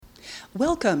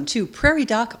Welcome to Prairie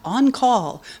Doc On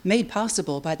Call, made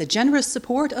possible by the generous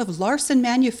support of Larson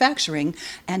Manufacturing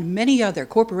and many other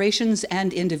corporations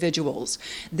and individuals.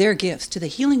 Their gifts to the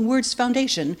Healing Words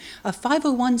Foundation, a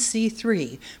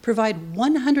 501c3, provide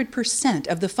 100%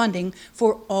 of the funding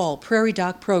for all Prairie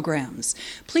Doc programs.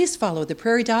 Please follow the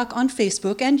Prairie Doc on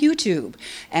Facebook and YouTube,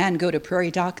 and go to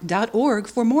prairiedoc.org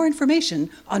for more information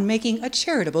on making a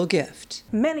charitable gift.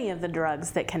 Many of the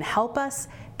drugs that can help us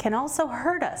can also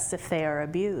hurt us if they are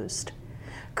abused.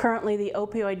 Currently, the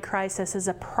opioid crisis is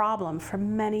a problem for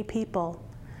many people.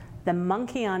 The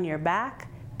monkey on your back,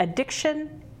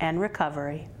 addiction, and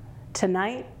recovery.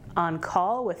 Tonight, on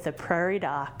Call with the Prairie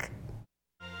Doc.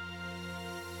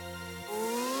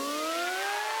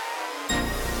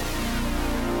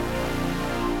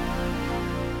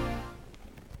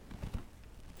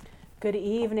 Good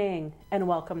evening, and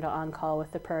welcome to On Call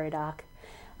with the Prairie Doc.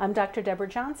 I'm Dr. Deborah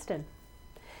Johnston.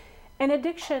 An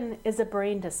addiction is a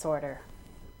brain disorder.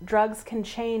 Drugs can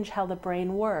change how the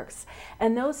brain works,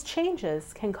 and those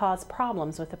changes can cause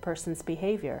problems with a person's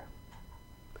behavior.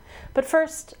 But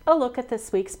first, a look at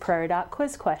this week's Prairie Doc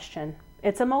quiz question.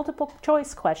 It's a multiple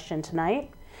choice question tonight.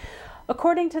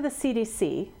 According to the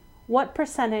CDC, what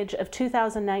percentage of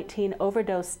 2019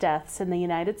 overdose deaths in the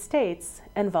United States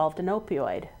involved an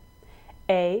opioid?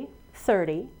 A,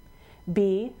 30,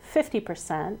 B,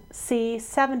 50%, C,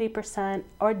 70%,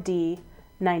 or D,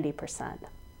 90%.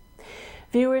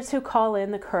 Viewers who call in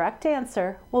the correct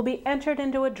answer will be entered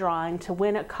into a drawing to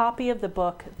win a copy of the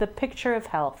book, The Picture of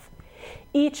Health.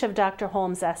 Each of Dr.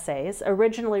 Holmes' essays,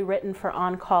 originally written for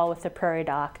On Call with the Prairie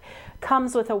Doc,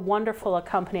 comes with a wonderful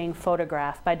accompanying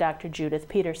photograph by Dr. Judith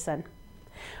Peterson.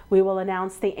 We will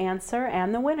announce the answer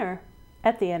and the winner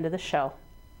at the end of the show.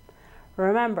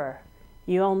 Remember,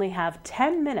 you only have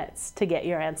 10 minutes to get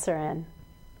your answer in.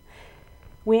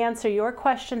 We answer your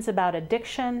questions about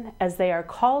addiction as they are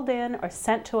called in or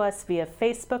sent to us via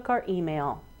Facebook or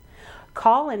email.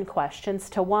 Call in questions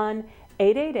to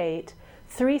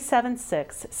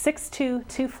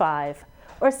 1-888-376-6225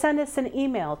 or send us an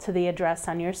email to the address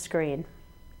on your screen.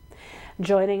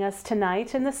 Joining us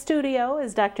tonight in the studio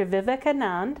is Dr. Vivek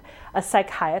Anand, a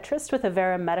psychiatrist with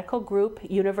Avera Medical Group,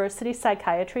 University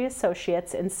Psychiatry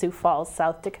Associates in Sioux Falls,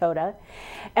 South Dakota.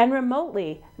 And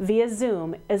remotely, via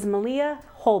Zoom, is Malia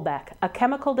Holbeck, a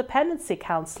chemical dependency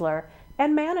counselor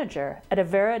and manager at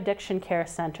Avera Addiction Care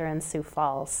Center in Sioux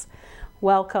Falls.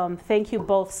 Welcome. Thank you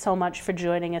both so much for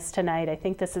joining us tonight. I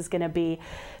think this is going to be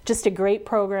just a great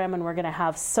program, and we're going to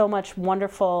have so much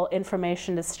wonderful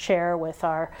information to share with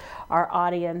our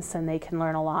audience, and they can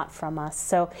learn a lot from us.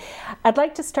 So I'd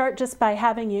like to start just by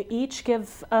having you each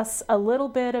give us a little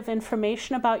bit of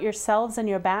information about yourselves and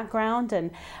your background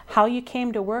and how you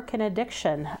came to work in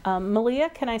addiction. Malia,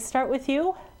 can I start with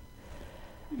you?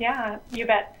 Yeah, you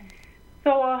bet.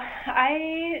 So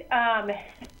I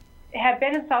have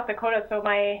been in South Dakota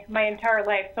my entire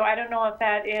life, so I don't know if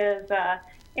that is an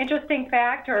interesting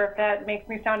fact or if that makes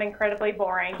me sound incredibly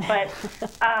boring, but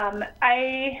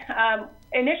I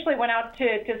initially went out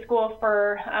to school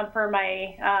for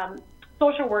my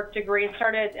social work degree and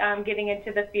started getting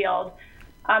into the field.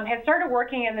 Had started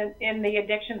working in the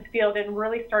addictions field and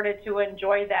really started to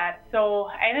enjoy that, so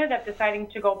I ended up deciding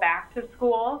to go back to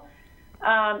school.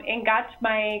 And got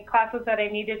my classes that I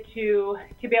needed to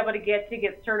be able to get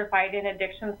certified in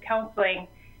addictions counseling.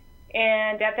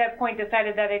 And at that point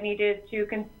decided that I needed to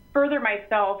further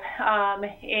myself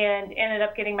and ended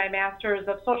up getting my master's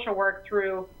of social work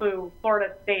through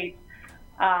Florida State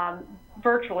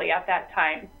virtually at that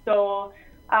time. So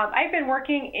I've been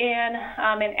working in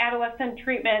an adolescent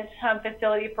treatment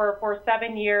facility for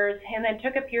 7 years, and then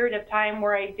took a period of time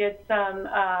where I did some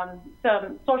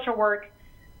social work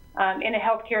in a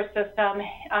healthcare system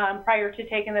prior to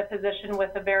taking the position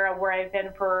with Avera, where I've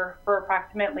been for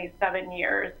approximately 7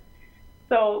 years.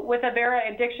 So with Avera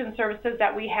Addiction Services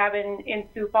that we have in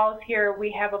Sioux Falls here,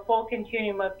 we have a full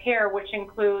continuum of care, which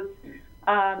includes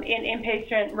an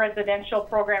inpatient residential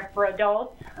program for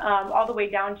adults, all the way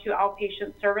down to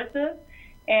outpatient services.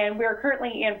 And we're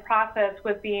currently in process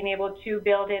with being able to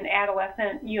build an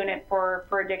adolescent unit for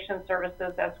addiction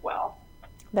services as well.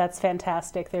 That's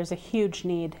fantastic. There's a huge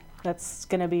need that's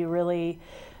going to be really,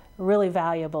 really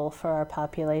valuable for our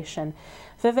population.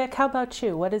 Vivek, how about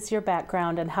you? What is your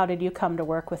background and how did you come to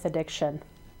work with addiction?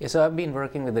 Yeah, so I've been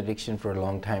working with addiction for a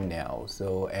long time now.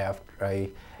 So after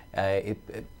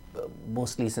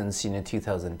mostly since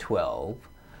 2012,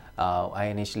 I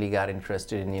initially got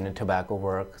interested in tobacco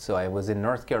work. So I was in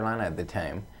North Carolina at the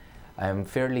time. I'm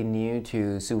fairly new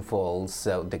to Sioux Falls,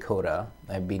 South Dakota.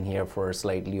 I've been here for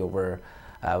slightly over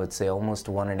I would say almost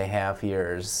 1.5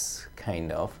 years,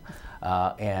 kind of.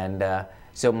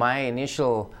 So my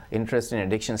initial interest in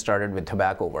addiction started with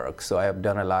tobacco work. So I have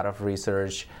done a lot of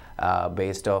research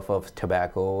based off of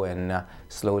tobacco, and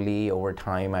slowly over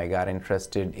time I got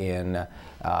interested in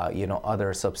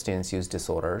other substance use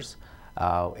disorders,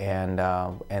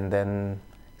 and then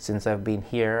since I've been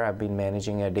here, I've been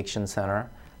managing an addiction center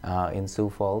in Sioux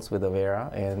Falls with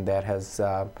Avera, and that has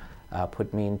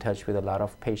put me in touch with a lot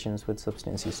of patients with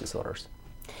substance use disorders.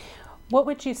 What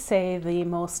would you say the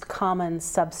most common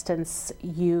substance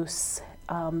use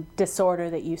disorder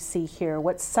that you see here?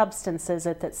 What substance is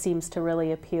it that seems to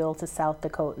really appeal to South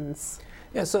Dakotans?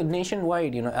 Yeah, so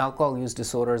nationwide, alcohol use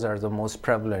disorders are the most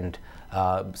prevalent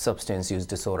substance use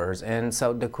disorders, and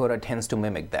South Dakota tends to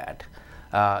mimic that.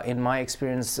 In my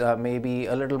experience, maybe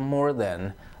a little more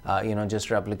than just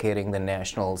replicating the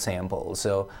national sample.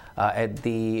 So at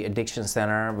the Addiction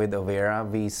Center with Avera,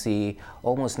 we see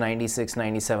almost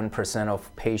 96-97%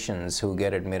 of patients who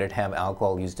get admitted have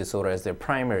alcohol use disorder as their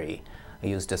primary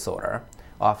use disorder.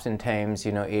 Oftentimes,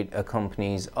 it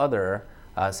accompanies other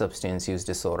substance use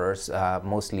disorders,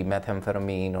 mostly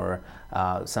methamphetamine or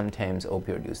sometimes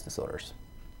opioid use disorders.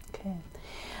 Okay.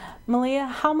 Malia,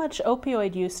 how much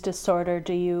opioid use disorder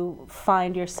do you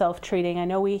find yourself treating? I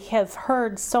know we have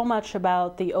heard so much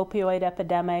about the opioid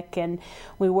epidemic, and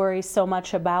we worry so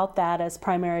much about that as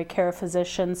primary care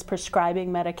physicians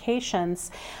prescribing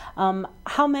medications.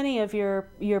 How many of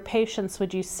your patients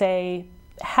would you say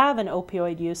have an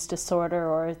opioid use disorder,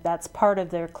 or that's part of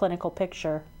their clinical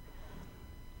picture?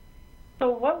 So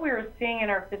what we're seeing in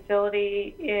our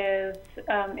facility is,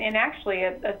 and actually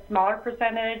a smaller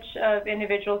percentage of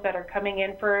individuals that are coming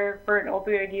in for an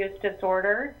opioid use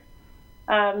disorder,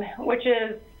 which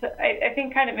is, I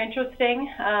think, kind of interesting.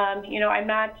 I'm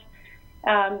not,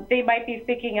 they might be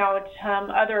seeking out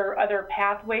other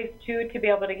pathways to be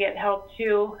able to get help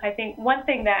too. I think one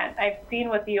thing that I've seen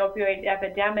with the opioid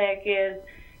epidemic is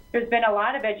there's been a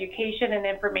lot of education and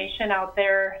information out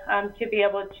there to be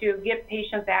able to give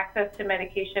patients access to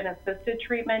medication-assisted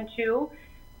treatment too.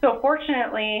 So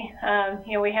fortunately,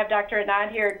 we have Dr.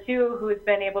 Anand here too, who's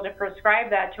been able to prescribe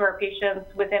that to our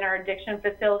patients within our addiction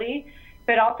facility,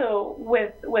 but also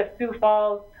with Sioux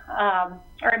Falls,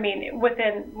 within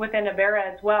Avera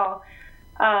as well.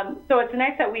 So it's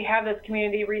nice that we have this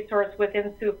community resource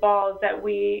within Sioux Falls that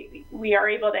we are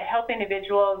able to help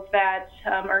individuals that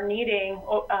are needing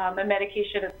a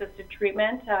medication-assisted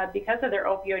treatment because of their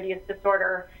opioid use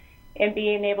disorder, and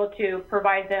being able to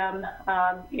provide them,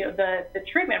 the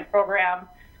treatment program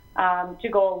to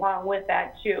go along with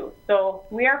that too. So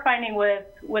we are finding with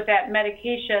that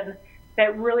medication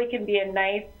that really can be a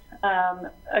nice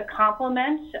a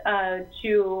complement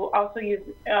to also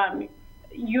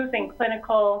using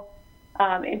clinical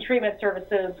and treatment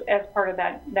services as part of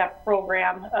that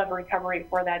program of recovery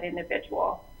for that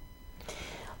individual.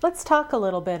 Let's talk a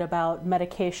little bit about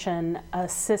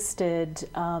medication-assisted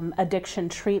addiction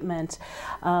treatment.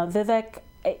 Vivek,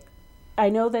 I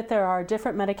know that there are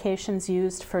different medications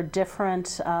used for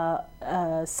different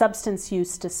substance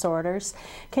use disorders.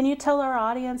 Can you tell our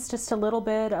audience just a little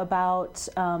bit about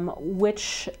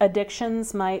which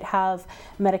addictions might have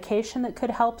medication that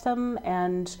could help them,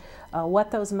 and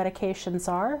what those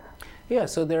medications are? Yeah,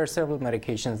 so there are several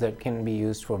medications that can be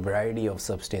used for a variety of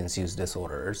substance use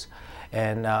disorders.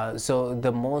 And so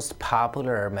the most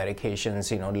popular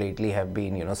medications, lately have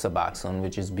been, Suboxone,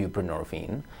 which is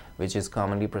buprenorphine, which is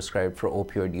commonly prescribed for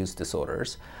opioid use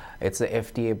disorders. It's an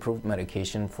FDA-approved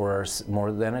medication for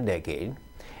more than a decade,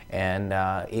 and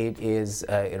it is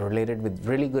related with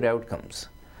really good outcomes.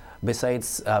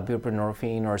 Besides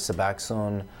buprenorphine or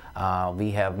Suboxone,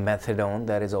 we have methadone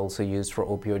that is also used for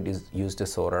opioid use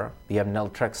disorder. We have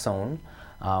naltrexone,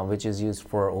 which is used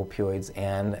for opioids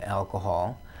and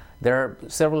alcohol. There are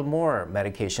several more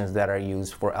medications that are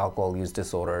used for alcohol use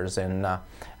disorders, and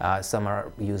some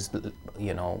are used,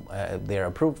 they're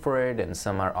approved for it, and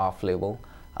some are off-label.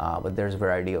 But there's a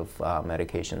variety of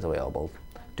medications available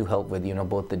to help with,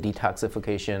 both the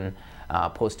detoxification,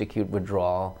 post-acute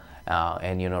withdrawal,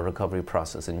 and recovery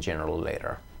process in general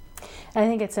later. I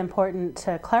think it's important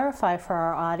to clarify for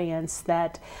our audience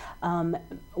that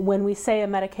when we say a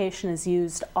medication is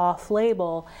used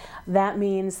off-label, that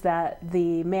means that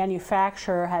the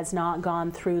manufacturer has not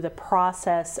gone through the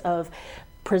process of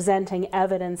presenting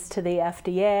evidence to the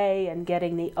FDA and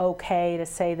getting the okay to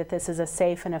say that this is a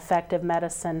safe and effective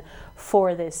medicine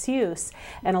for this use.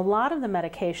 And a lot of the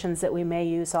medications that we may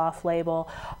use off-label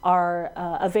are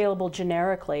available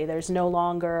generically. There's no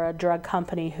longer a drug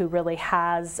company who really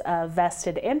has a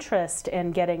vested interest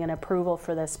in getting an approval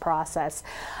for this process.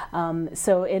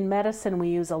 So in medicine, we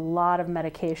use a lot of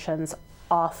medications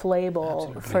off-label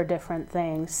Absolutely. for different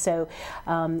things. So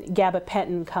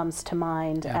gabapentin comes to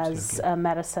mind as a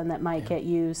medicine that might get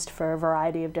used for a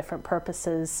variety of different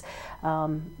purposes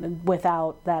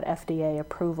without that FDA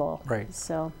approval. Right.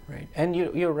 So. Right, and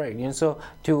you're right. So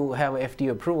to have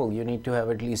FDA approval, you need to have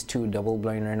at least 2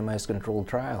 double-blind randomized controlled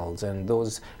trials, and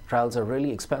those trials are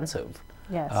really expensive.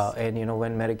 Yes. And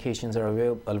when medications are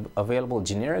available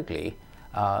generically,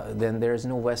 then there's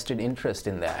no vested interest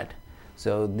in that.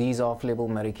 So these off-label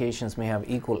medications may have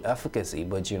equal efficacy,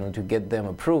 but to get them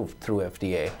approved through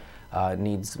FDA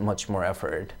needs much more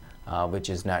effort, which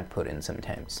is not put in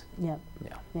sometimes. Yep.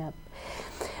 Yeah. Yep.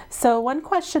 So one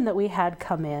question that we had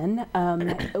come in,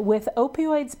 with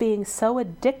opioids being so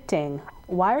addicting,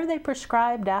 why are they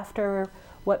prescribed after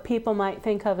what people might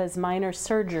think of as minor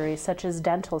surgery, such as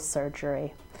dental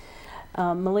surgery?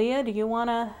 Malia, do you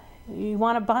wanna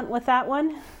bunt with that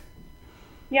one?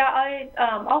 Yeah,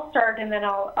 I'll start, and then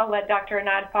I'll let Dr.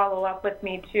 Anand follow up with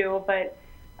me too. But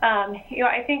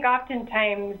I think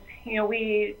oftentimes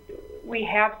we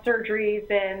have surgeries,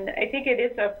 and I think it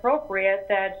is appropriate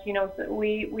that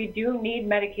we do need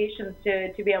medications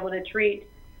to be able to treat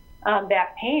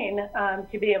that pain,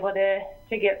 to be able to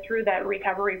get through that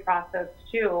recovery process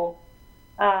too.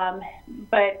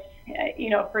 But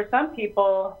for some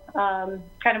people,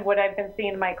 kind of what I've been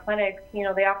seeing in my clinics, they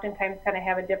oftentimes kind of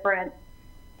have a different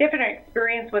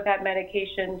experience with that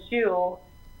medication too.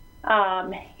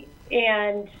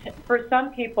 And for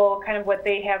some people, kind of what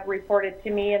they have reported to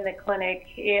me in the clinic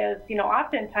is,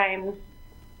 oftentimes,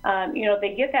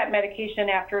 they get that medication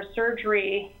after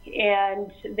surgery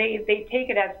and they take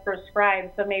it as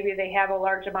prescribed. So maybe they have a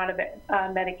large amount of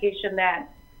medication that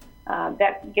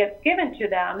gets given to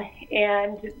them,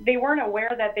 and they weren't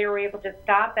aware that they were able to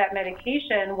stop that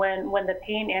medication when the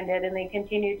pain ended, and they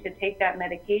continued to take that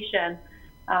medication.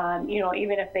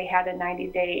 Even if they had a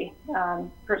 90-day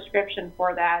prescription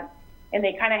for that. And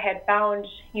they kind of had found,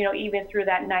 even through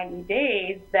that 90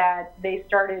 days, that they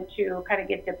started to kind of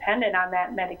get dependent on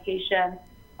that medication,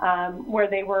 where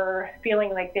they were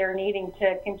feeling like they're needing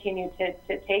to continue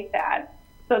to take that.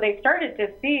 So they started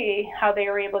to see how they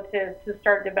were able to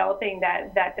start developing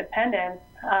that dependence,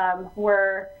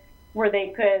 where they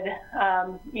could,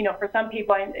 for some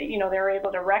people, they were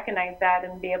able to recognize that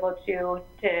and be able to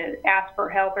ask for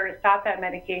help or to stop that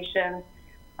medication.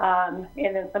 And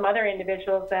then some other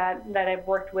individuals that I've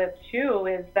worked with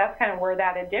too, that's kind of where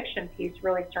that addiction piece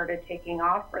really started taking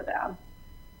off for them.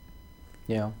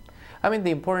 Yeah. I mean,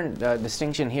 the important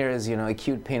distinction here is,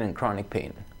 acute pain and chronic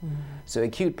pain. Mm-hmm. So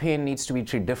acute pain needs to be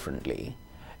treated differently.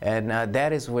 And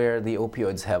that is where the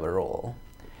opioids have a role.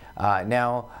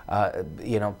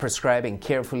 Prescribing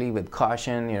carefully with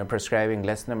caution, prescribing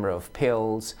less number of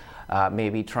pills,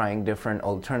 maybe trying different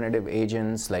alternative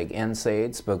agents like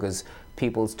NSAIDs, because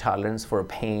people's tolerance for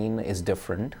pain is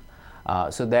different.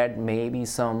 So that may be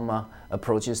some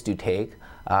approaches to take.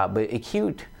 But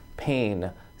acute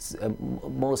pain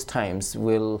most times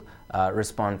will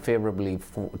respond favorably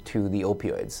to the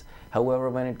opioids. However,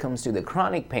 when it comes to the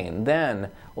chronic pain, then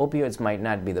opioids might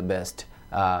not be the best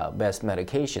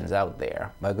medications out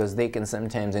there, because they can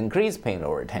sometimes increase pain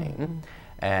over time. Mm-hmm.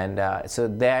 And so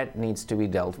that needs to be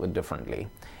dealt with differently.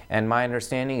 And my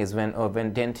understanding is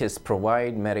when dentists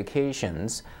provide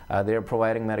medications, they're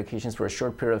providing medications for a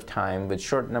short period of time with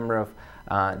short number of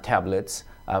tablets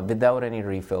without any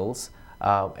refills,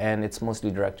 and it's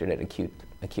mostly directed at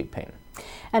acute pain.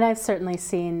 And I've certainly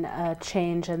seen a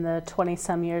change in the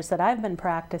 20-some years that I've been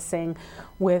practicing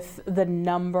with the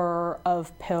number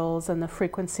of pills and the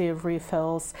frequency of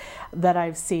refills that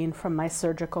I've seen from my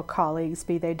surgical colleagues,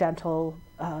 be they dental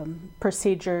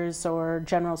procedures or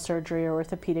general surgery or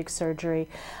orthopedic surgery.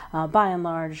 By and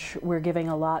large, we're giving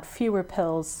a lot fewer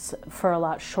pills for a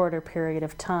lot shorter period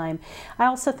of time. I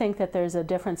also think that there's a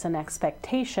difference in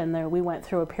expectation there. We went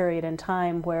through a period in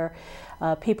time where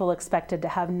people expected to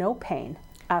have no pain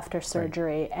after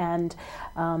surgery, right. And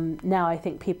now I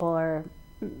think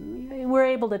we're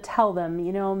able to tell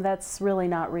them, that's really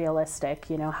not realistic.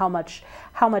 How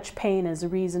much pain is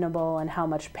reasonable and how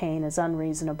much pain is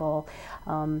unreasonable.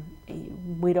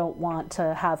 We don't want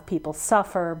to have people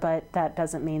suffer, but that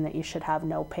doesn't mean that you should have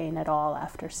no pain at all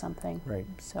after something. Right.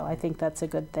 So I think that's a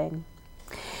good thing.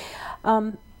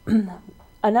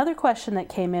 Another question that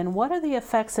came in, what are the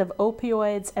effects of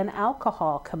opioids and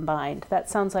alcohol combined? That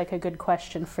sounds like a good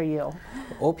question for you.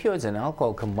 Opioids and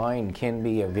alcohol combined can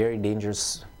be a very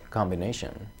dangerous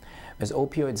combination, as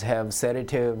opioids have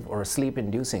sedative or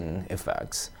sleep-inducing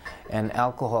effects, and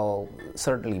alcohol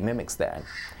certainly mimics that.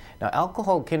 Now,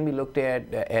 alcohol can be looked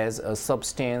at as a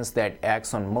substance that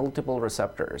acts on multiple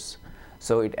receptors.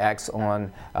 So it acts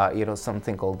on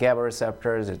something called GABA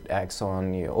receptors. It acts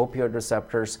on opioid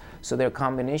receptors. So their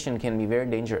combination can be very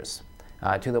dangerous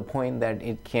to the point that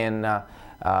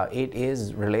it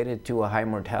is related to a high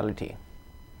mortality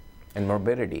and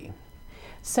morbidity.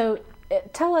 So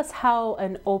tell us how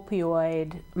an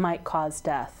opioid might cause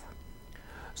death.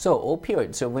 So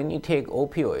opioids. So when you take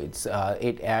opioids,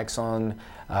 it acts on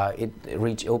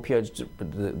opioids.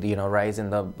 Rise in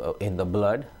the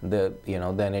blood.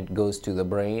 Then it goes to the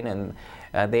brain, and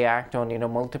they act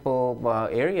on multiple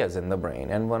areas in the brain.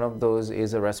 And one of those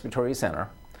is a respiratory center,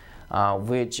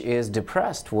 which is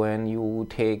depressed when you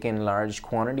take in large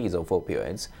quantities of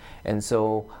opioids. And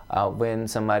so when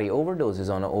somebody overdoses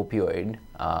on an opioid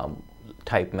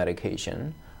type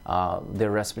medication,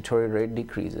 their respiratory rate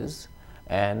decreases,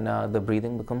 and the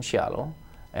breathing becomes shallow,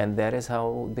 and that is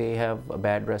how they have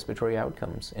bad respiratory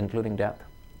outcomes, including death.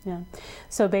 Yeah.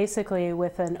 So basically,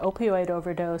 with an opioid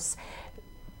overdose,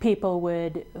 people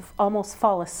would almost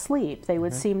fall asleep. They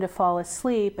would seem to fall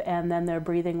asleep, and then their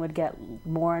breathing would get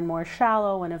more and more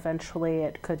shallow, and eventually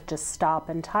it could just stop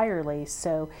entirely.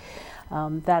 So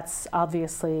that's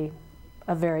obviously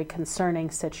a very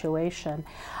concerning situation.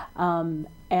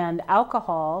 And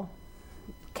alcohol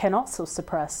can also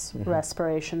suppress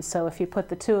respiration. So if you put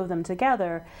the two of them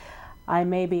together, I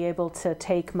may be able to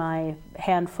take my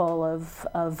handful of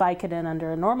Vicodin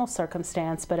under a normal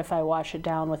circumstance, but if I wash it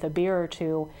down with a beer or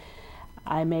two,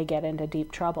 I may get into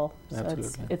deep trouble. Absolutely.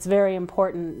 So it's very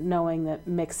important knowing that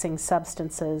mixing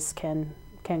substances can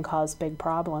cause big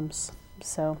problems.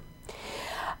 So,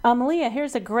 Leah,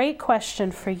 here's a great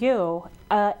question for you.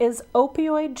 Is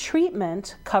opioid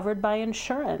treatment covered by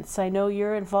insurance? I know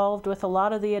you're involved with a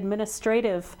lot of the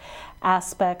administrative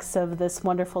aspects of this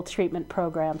wonderful treatment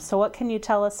program. So what can you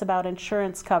tell us about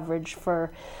insurance coverage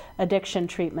for addiction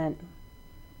treatment?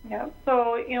 Yeah,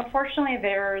 so fortunately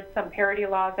there's some parity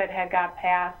laws that had got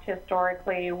passed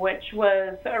historically, which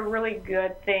was a really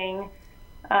good thing.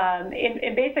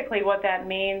 And basically what that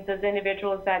means is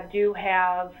individuals that do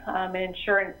have an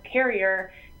insurance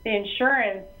carrier, the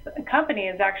insurance company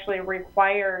is actually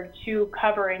required to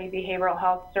cover any behavioral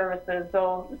health services.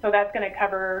 So that's going to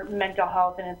cover mental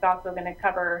health, and it's also going to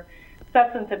cover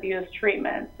substance abuse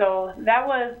treatment. So that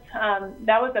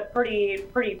was a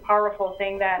pretty powerful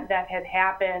thing that had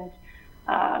happened,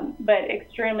 but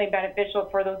extremely beneficial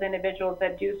for those individuals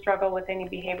that do struggle with any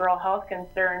behavioral health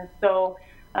concerns. So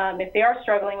if they are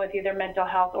struggling with either mental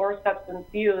health or substance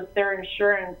use, their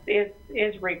insurance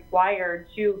is required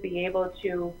to be able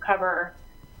to cover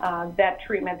that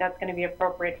treatment that's going to be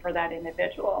appropriate for that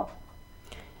individual.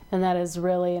 And that is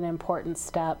really an important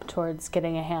step towards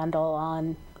getting a handle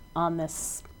on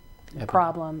this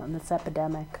problem, on this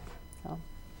epidemic. So.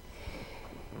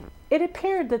 It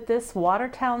appeared that this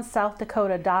Watertown, South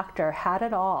Dakota doctor had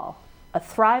it all: a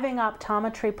thriving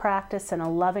optometry practice and a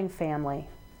loving family.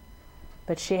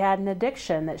 But she had an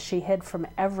addiction that she hid from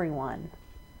everyone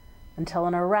until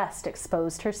an arrest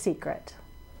exposed her secret.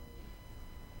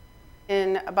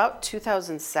 In about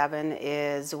 2007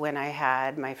 is when I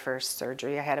had my first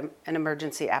surgery. I had an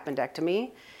emergency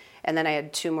appendectomy, and then I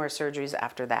had 2 more surgeries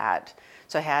after that.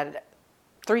 So I had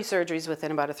 3 surgeries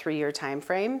within about a 3-year time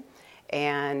frame,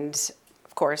 and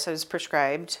of course I was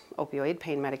prescribed opioid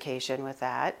pain medication with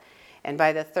that. And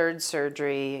by the 3rd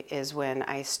surgery is when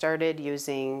I started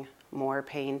using more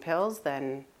pain pills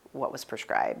than what was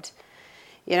prescribed.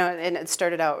 And it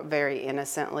started out very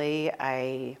innocently.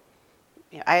 I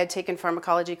had taken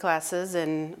pharmacology classes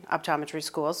in optometry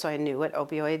school, so I knew what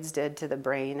opioids did to the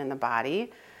brain and the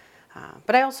body.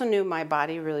 But I also knew my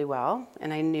body really well,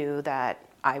 and I knew that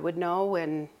I would know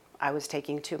when I was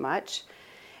taking too much.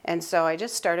 And so I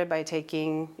just started by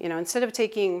taking, instead of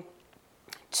taking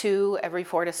 2 every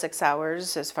 4 to 6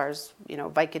 hours, as far as,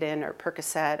 Vicodin or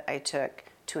Percocet, I took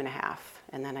 2.5,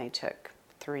 and then I took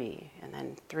 3, and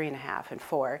then 3.5 and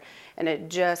 4. And it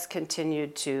just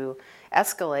continued to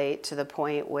escalate to the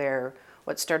point where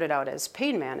what started out as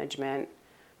pain management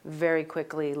very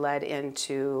quickly led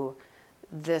into,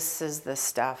 this is the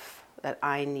stuff that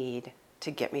I need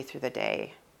to get me through the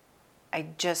day. I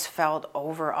just felt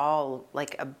overall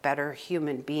like a better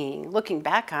human being. Looking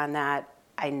back on that,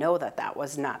 I know that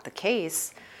was not the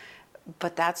case,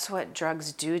 but that's what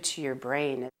drugs do to your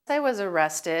brain. I was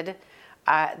arrested.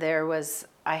 I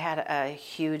had a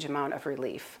huge amount of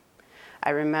relief. I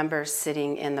remember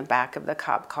sitting in the back of the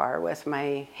cop car with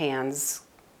my hands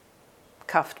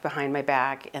cuffed behind my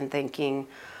back and thinking,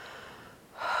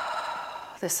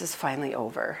 this is finally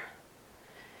over.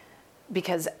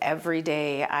 Because every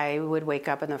day I would wake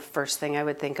up and the first thing I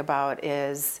would think about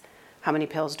is, how many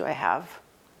pills do I have?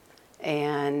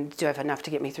 And do I have enough to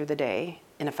get me through the day?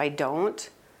 And if I don't,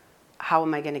 how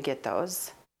am I going to get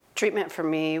those? Treatment for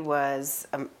me was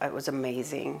it was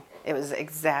amazing. It was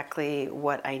exactly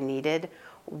what I needed.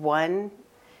 One,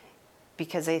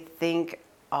 because I think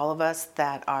all of us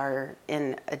that are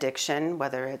in addiction,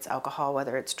 whether it's alcohol,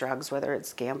 whether it's drugs, whether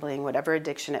it's gambling, whatever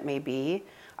addiction it may be,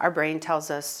 our brain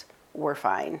tells us we're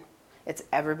fine. It's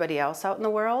everybody else out in the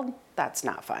world that's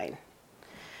not fine.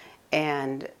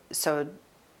 And so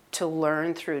to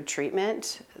learn through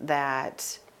treatment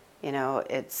that, you know,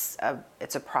 it's a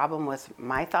problem with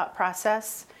my thought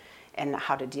process and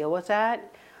how to deal with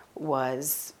that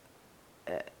was,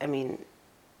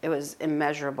 it was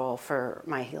immeasurable for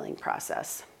my healing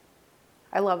process.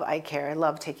 I love eye care. I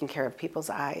love taking care of people's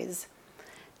eyes.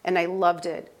 And I loved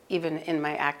it even in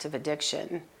my active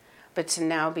addiction. But to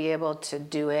now be able to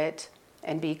do it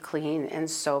and be clean and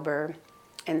sober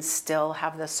and still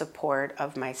have the support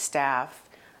of my staff,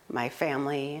 my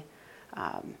family,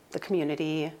 the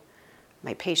community,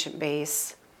 my patient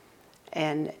base,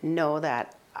 and know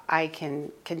that I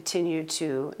can continue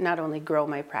to not only grow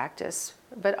my practice,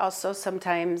 but also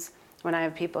sometimes when I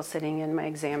have people sitting in my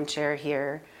exam chair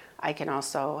here, I can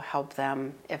also help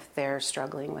them if they're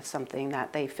struggling with something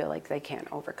that they feel like they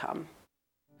can't overcome.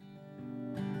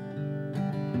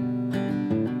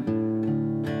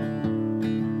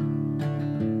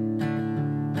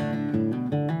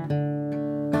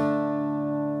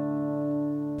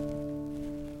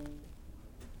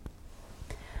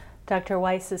 Dr.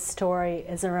 Weiss's story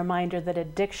is a reminder that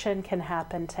addiction can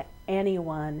happen to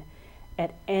anyone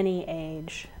at any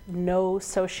age. No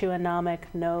socioeconomic,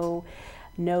 no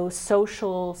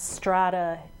social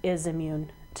strata is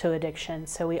immune to addiction,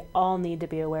 so we all need to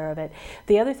be aware of it.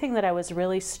 The other thing that I was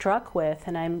really struck with,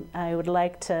 and I would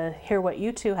like to hear what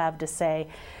you two have to say,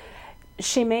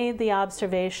 she made the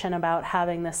observation about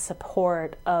having the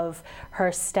support of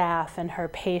her staff and her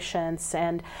patients,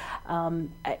 and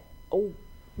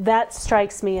that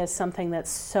strikes me as something that's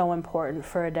so important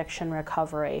for addiction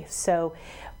recovery. So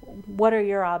what are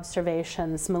your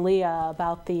observations, Malia,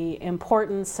 about the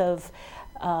importance of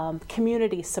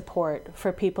community support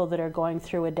for people that are going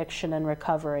through addiction and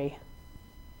recovery?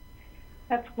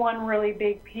 That's one really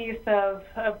big piece of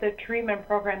the treatment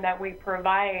program that we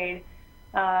provide.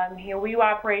 We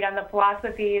operate on the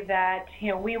philosophy that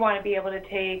we want to be able to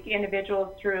take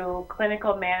individuals through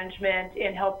clinical management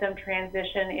and help them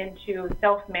transition into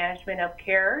self-management of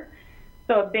care.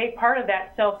 So a big part of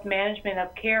that self-management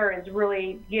of care is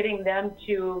really getting them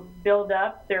to build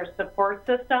up their support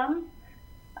systems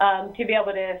to be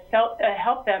able to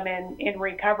help them in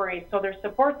recovery. So their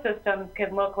support systems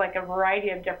can look like a variety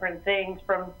of different things,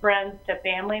 from friends to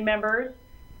family members,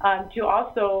 to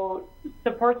also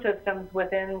support systems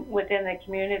within the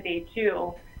community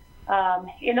too.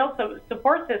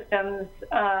 Support systems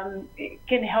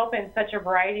can help in such a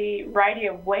variety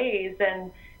of ways,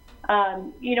 and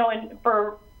and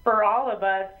for all of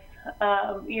us,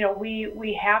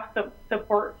 we have some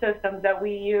support systems that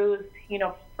we use,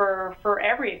 for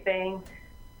everything,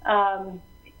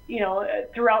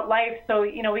 throughout life. So,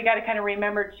 we got to kind of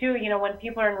remember too, when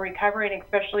people are in recovery, and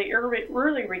especially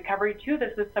early recovery too,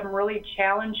 this is some really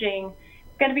challenging,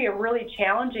 it's going to be a really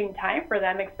challenging time for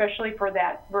them, especially for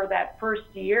that first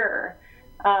year.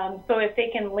 So if they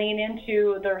can lean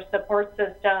into their support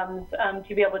systems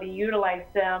to be able to utilize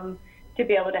them, to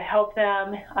be able to help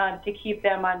them, to keep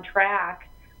them on track,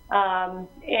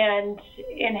 and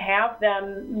have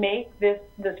them make this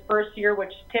first year,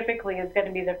 which typically is going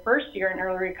to be the first year in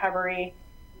early recovery,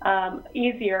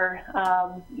 easier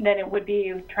than it would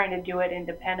be trying to do it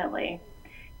independently.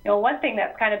 One thing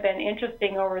that's kind of been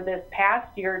interesting over this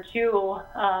past year too,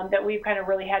 that we've kind of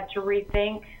really had to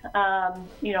rethink,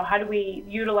 how do we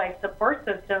utilize support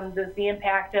systems, is the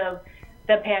impact of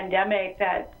the pandemic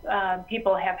that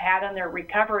people have had on their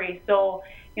recovery. So,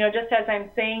 just as I'm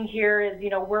saying here is,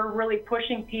 we're really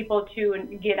pushing people to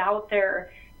get out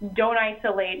there, don't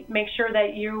isolate, make sure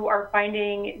that you are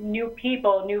finding new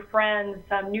people, new friends,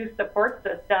 new support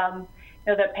systems.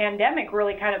 The pandemic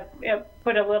really kind of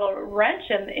put a little wrench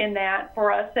in that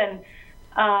for us, and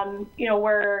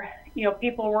where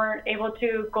people weren't able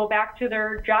to go back to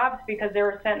their jobs because they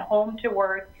were sent home to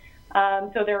work.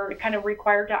 So they were kind of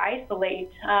required to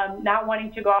isolate, not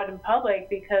wanting to go out in public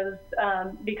because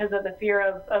of the fear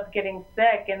of getting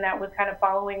sick, and that was kind of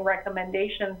following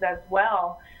recommendations as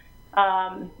well.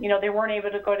 They weren't able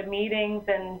to go to meetings,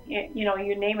 and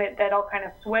you name it, that all kind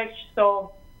of switched.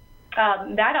 So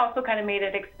that also kind of made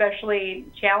it especially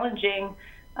challenging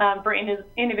for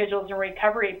individuals in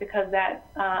recovery, because that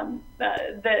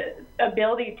the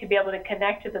ability to be able to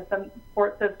connect to the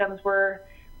support systems were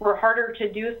were harder to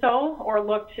do so or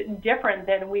looked different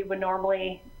than we would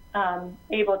normally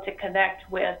able to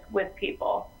connect with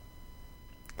people.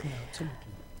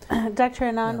 Dr.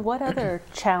 Anand, what other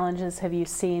challenges have you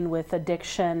seen with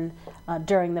addiction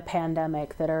during the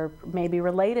pandemic that are maybe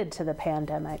related to the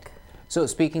pandemic? So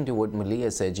speaking to what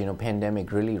Malia said,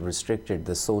 pandemic really restricted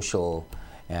the social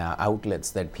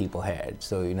outlets that people had.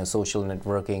 So, social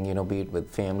networking, be it with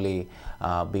family,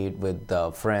 be it with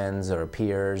friends or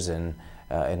peers and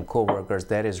co-workers,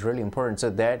 that is really important. So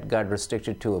that got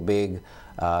restricted to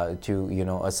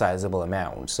a sizable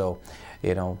amount. So,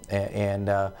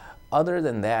 other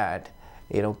than that,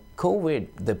 COVID,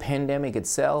 the pandemic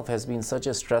itself has been such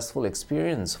a stressful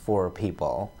experience for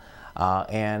people.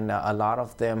 And a lot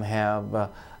of them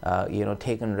have,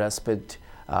 taken respite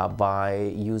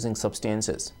by using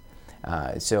substances.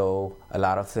 So a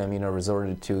lot of them,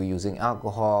 resorted to using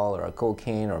alcohol or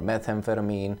cocaine or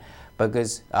methamphetamine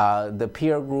because the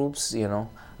peer groups,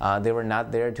 they were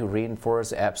not there to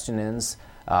reinforce abstinence.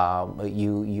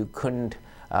 You couldn't,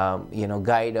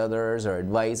 guide others or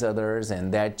advise others,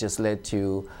 and that just led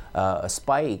to a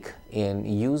spike in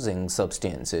using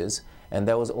substances. And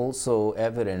that was also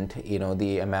evident,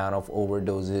 the amount of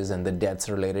overdoses and the deaths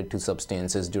related to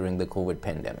substances during the COVID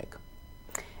pandemic.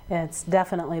 It's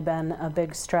definitely been a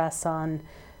big stress on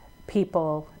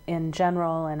people in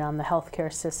general and on the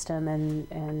healthcare system,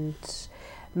 and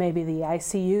maybe the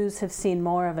ICUs have seen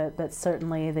more of it, but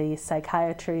certainly the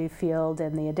psychiatry field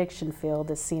and the addiction field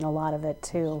has seen a lot of it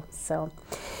too. So.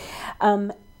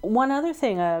 One other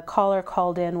thing, a caller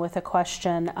called in with a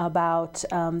question about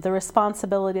the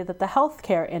responsibility that the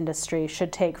healthcare industry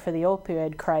should take for the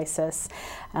opioid crisis.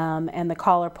 And the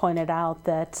caller pointed out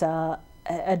that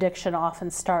addiction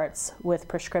often starts with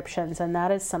prescriptions, and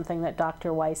that is something that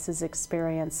Dr. Weiss's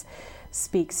experience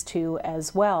speaks to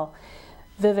as well.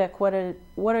 Vivek,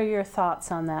 what are your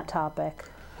thoughts on that topic?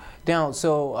 Now,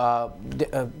 so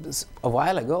a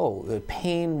while ago,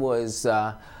 pain was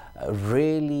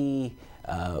really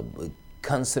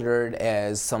considered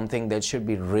as something that should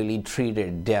be really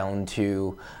treated down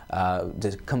to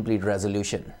the complete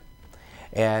resolution.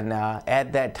 And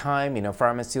at that time,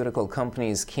 pharmaceutical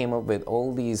companies came up with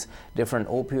all these different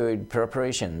opioid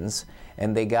preparations,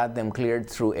 and they got them cleared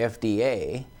through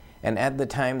FDA. And at the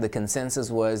time, the consensus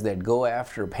was that go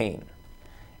after pain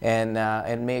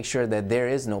and make sure that there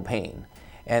is no pain.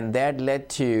 And that led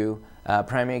to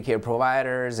primary care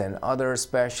providers and other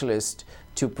specialists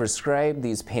to prescribe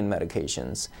these pain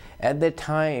medications. At that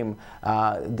time,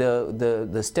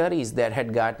 the studies that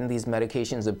had gotten these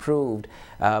medications approved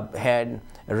had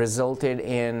resulted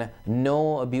in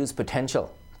no abuse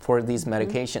potential for these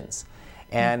medications.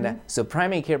 And so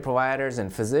primary care providers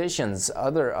and physicians,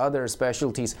 other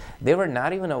specialties, they were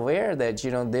not even aware that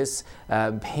this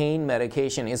pain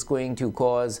medication is going to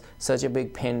cause such a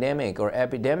big pandemic or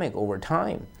epidemic over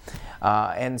time.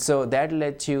 And so that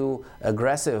led to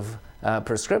aggressive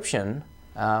prescription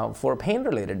for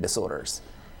pain-related disorders.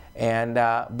 And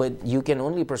but you can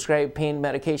only prescribe pain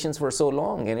medications for so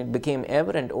long, and it became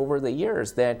evident over the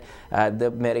years that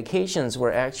the medications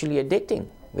were actually addicting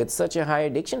with such a high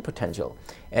addiction potential.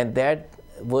 And that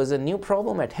was a new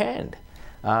problem at hand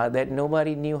that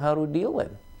nobody knew how to deal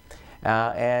with.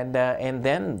 And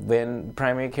then when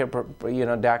primary care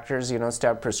doctors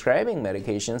start prescribing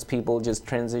medications, people just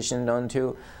transitioned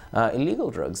onto illegal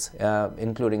drugs,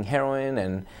 including heroin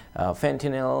and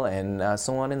fentanyl and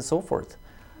so on and so forth.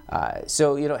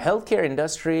 So healthcare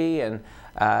industry and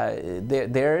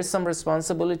there is some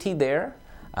responsibility there,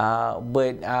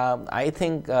 but I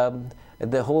think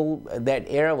that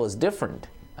era was different.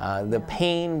 The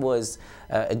pain was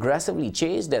aggressively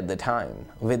chased at the time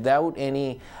without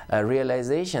any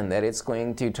realization that it's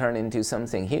going to turn into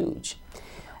something huge.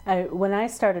 When I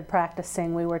started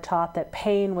practicing, we were taught that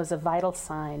pain was a vital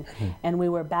sign, and we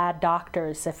were bad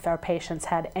doctors if our patients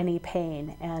had any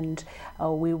pain, and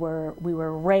we were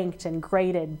ranked and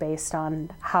graded based on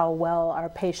how well our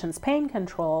patients' pain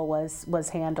control was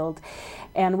handled.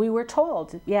 And we were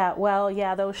told,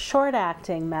 those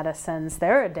short-acting medicines,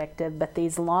 they're addictive, but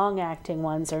these long-acting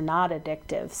ones are not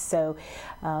addictive, so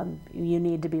you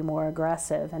need to be more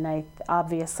aggressive. And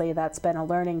obviously that's been a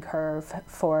learning curve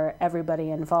for everybody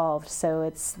involved. So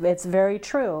it's very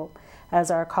true,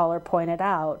 as our caller pointed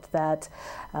out, that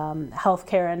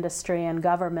healthcare industry and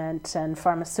government and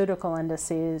pharmaceutical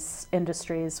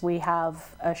industries, we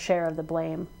have a share of the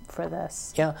blame for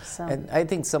this. Yeah, so. And I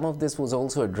think some of this was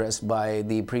also addressed by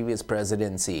the previous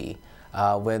presidency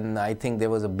when I think there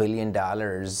was $1 billion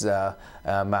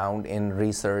amount in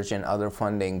research and other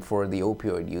funding for the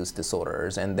opioid use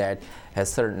disorders, and that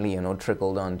has certainly,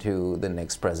 trickled onto the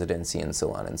next presidency and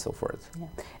so on and so forth. Yeah.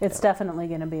 It's definitely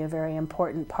going to be a very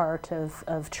important part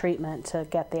of treatment to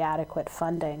get the adequate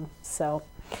funding. So,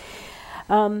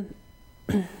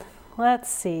 let's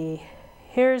see.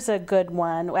 Here's a good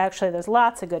one. Actually, there's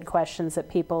lots of good questions that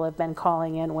people have been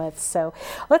calling in with. So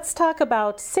let's talk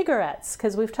about cigarettes,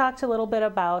 because we've talked a little bit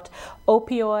about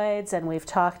opioids and we've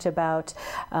talked about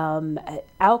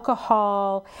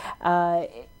alcohol.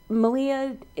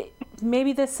 Malia,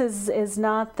 maybe this is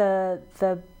not the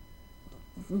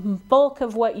bulk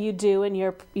of what you do in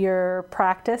your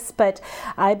practice, but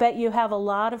I bet you have a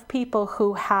lot of people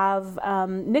who have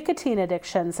nicotine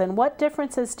addictions. And what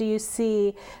differences do you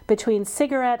see between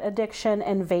cigarette addiction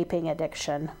and vaping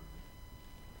addiction?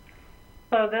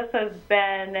 So this has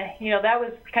been, that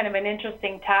was kind of an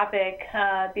interesting topic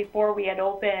before we had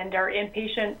opened our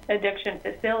inpatient addiction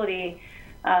facility,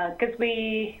 because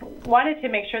we wanted to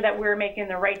make sure that we were making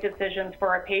the right decisions for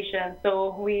our patients.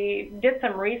 So we did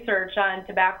some research on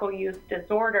tobacco use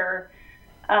disorder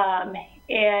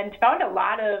and found a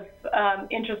lot of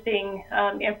interesting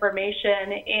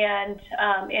information and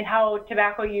in how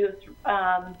tobacco use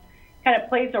kind of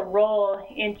plays a role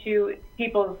into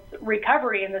people's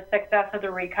recovery and the success of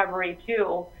the recovery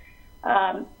too.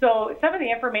 So some of the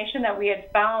information that we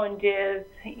had found is,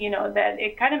 that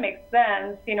it kind of makes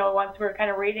sense, once we're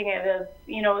kind of reading it, is,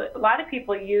 a lot of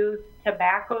people use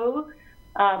tobacco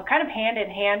kind of hand in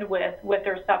hand with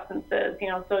their substances,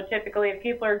 so typically if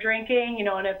people are drinking,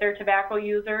 and if they're tobacco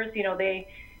users, they're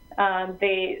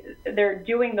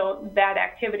doing that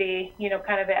activity,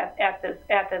 kind of at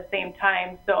the same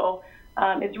time. So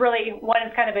it's really, one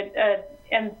is kind of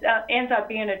ends up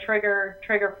being a trigger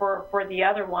for the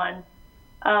other one.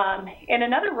 And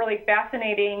another really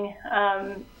fascinating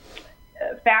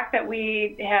fact that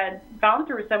we had found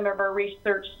through some of our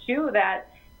research too, that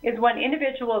is when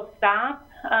individuals stop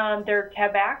their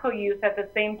tobacco use at the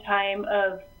same time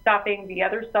of stopping the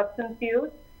other substance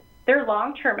use, their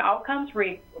long-term outcomes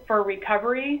for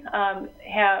recovery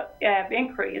have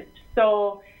increased.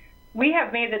 So we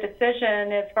have made the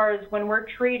decision, as far as when we're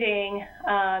treating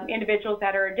individuals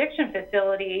at our addiction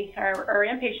facility, our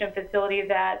inpatient facility,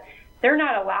 that they're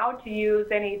not allowed to use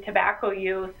any tobacco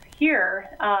use here.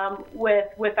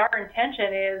 With our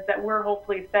intention is that we're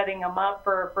hopefully setting them up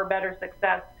for better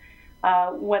success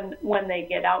when they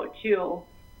get out too.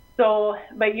 So,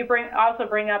 but you also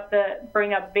bring up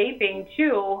vaping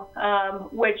too,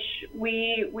 which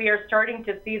we are starting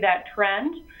to see that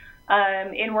trend,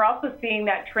 and we're also seeing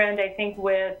that trend, I think,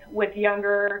 with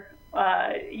younger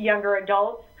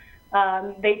adults.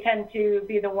 They tend to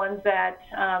be the ones that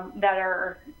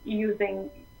are using,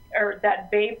 or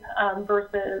that vape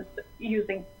versus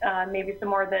using maybe some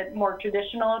more of the more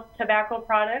traditional tobacco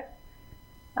products.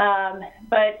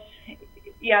 But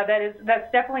yeah,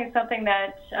 that's definitely something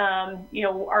that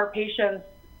our patients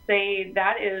say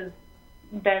that is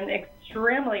been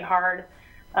extremely hard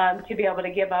to be able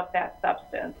to give up that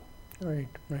substance. Right.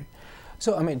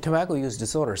 So, tobacco use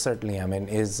disorder certainly,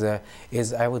 is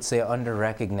I would say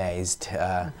under-recognized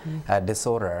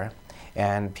disorder,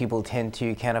 and people tend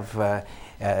to kind of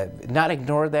not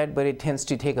ignore that, but it tends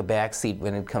to take a backseat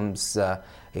when it comes,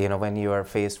 when you are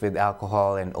faced with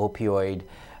alcohol and opioid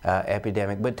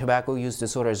epidemic. But tobacco use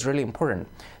disorder is really important.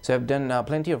 So I've done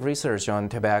plenty of research on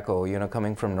tobacco,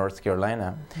 coming from North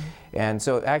Carolina. And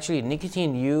so actually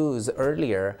nicotine use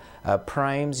earlier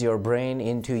primes your brain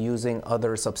into using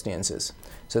other substances.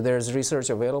 So there's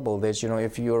research available that,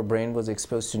 if your brain was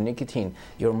exposed to nicotine,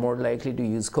 you're more likely to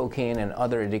use cocaine and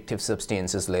other addictive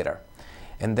substances later.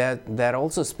 And that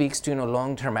also speaks to,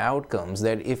 long-term outcomes,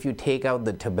 that if you take out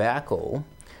the tobacco,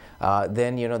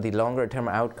 then the longer term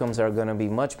outcomes are going to be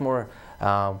much more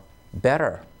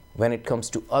better when it comes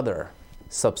to other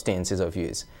substances of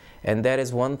use. And that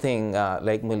is one thing,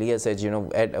 like Malia said,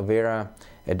 at Avera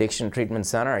Addiction Treatment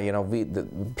Center,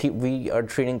 we are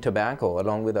treating tobacco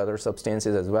along with other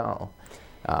substances as well.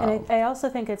 And I also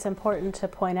think it's important to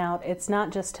point out it's not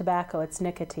just tobacco, it's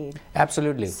nicotine.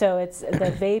 Absolutely. So it's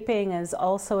the vaping is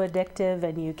also addictive,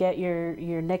 and you get your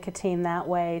nicotine that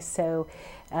way. So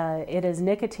it is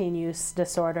nicotine use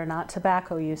disorder, not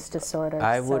tobacco use disorder.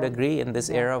 I would agree. In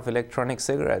this era of electronic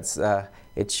cigarettes,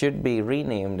 it should be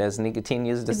renamed as nicotine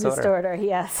use disorder. Disorder,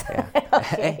 yes. Yeah.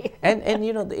 Okay. And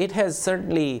it has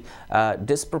certainly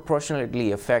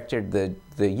disproportionately affected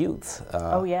the youth.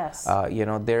 Oh, yes.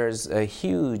 There's a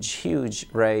huge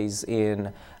rise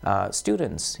in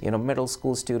students, middle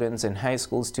school students and high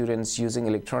school students using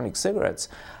electronic cigarettes,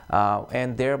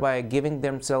 and thereby giving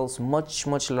themselves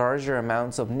much larger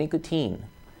amounts of nicotine,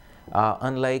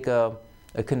 unlike a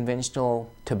conventional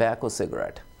tobacco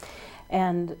cigarette.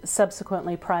 And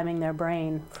subsequently priming their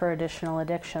brain for additional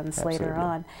addictions Absolutely. later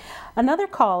on. Another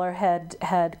caller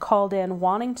had called in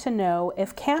wanting to know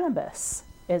if cannabis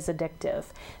is addictive.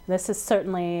 This is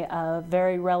certainly a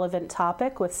very relevant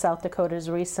topic with South Dakota's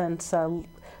recent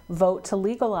vote to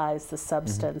legalize the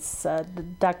substance.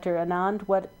 Dr. Anand,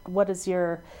 what is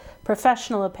your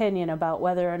professional opinion about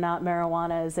whether or not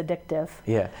marijuana is addictive?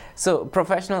 Yeah, so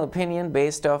professional opinion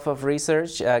based off of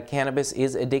research, cannabis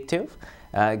is addictive.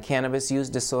 Cannabis use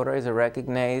disorder is a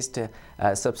recognized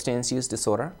substance use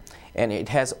disorder, and it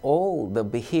has all the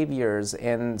behaviors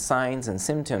and signs and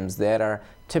symptoms that are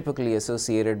typically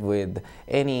associated with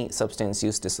any substance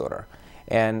use disorder.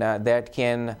 And that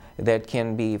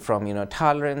can be from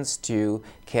tolerance to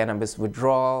cannabis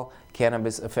withdrawal,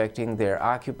 cannabis affecting their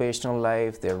occupational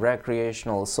life, their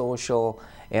recreational, social,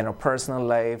 and personal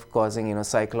life, causing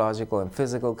psychological and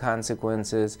physical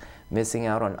consequences, missing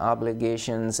out on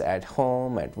obligations at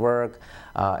home, at work,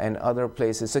 and other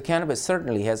places. So cannabis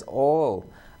certainly has all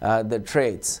the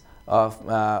traits of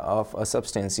a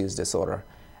substance use disorder,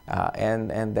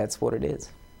 and that's what it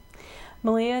is.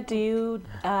 Malia, do you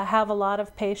have a lot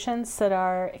of patients that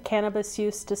are cannabis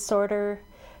use disorder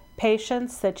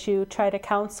patients that you try to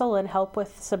counsel and help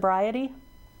with sobriety?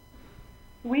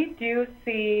 We do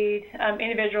see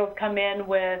individuals come in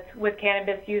with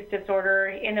cannabis use disorder,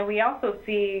 and then we also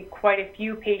see quite a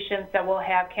few patients that will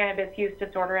have cannabis use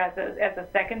disorder as a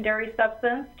secondary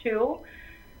substance too.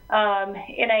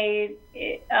 And I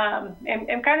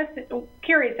am kind of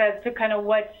curious as to kind of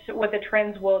what the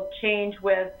trends will change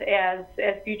with as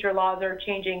future laws are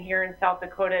changing here in South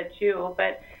Dakota too.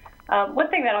 But one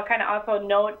thing that I'll kind of also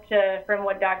note from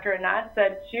what Dr. Anand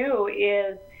said too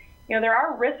is, there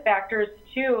are risk factors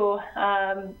too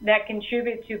that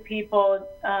contribute to people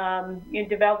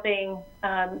developing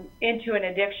into an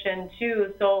addiction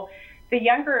too. So the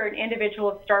younger an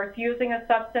individual starts using a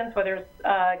substance, whether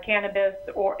it's cannabis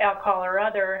or alcohol or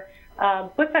other,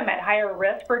 puts them at higher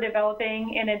risk for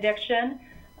developing an addiction.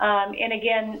 And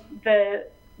again,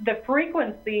 the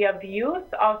frequency of the use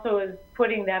also is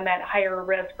putting them at higher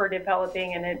risk for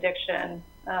developing an addiction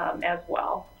as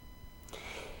well.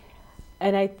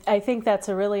 And I think that's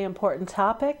a really important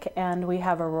topic, and we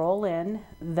have a roll in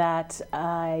that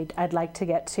I'd like to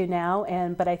get to now.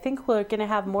 But I think we're going to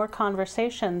have more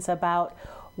conversations about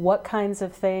what kinds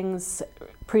of things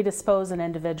predispose an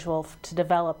individual to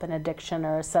develop an addiction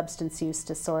or a substance use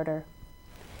disorder.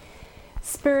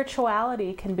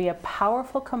 Spirituality can be a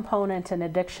powerful component in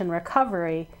addiction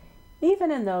recovery,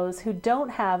 even in those who don't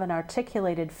have an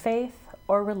articulated faith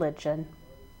or religion.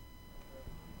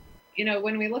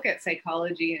 When we look at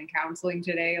psychology and counseling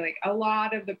today, like a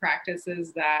lot of the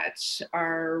practices that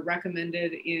are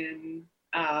recommended in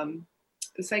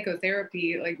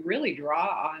psychotherapy, like really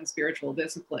draw on spiritual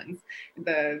disciplines.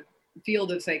 The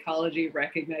field of psychology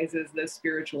recognizes the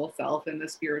spiritual self and the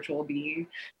spiritual being.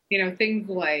 Things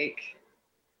like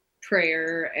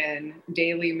prayer and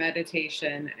daily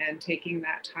meditation and taking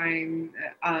that time,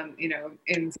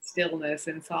 in stillness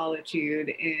and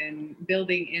solitude and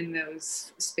building in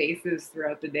those spaces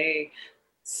throughout the day.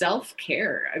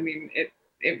 Self-care. I mean,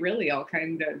 it really all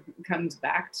kind of comes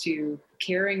back to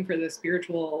caring for the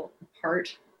spiritual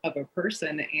part of a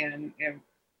person. And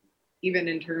even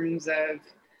in terms of,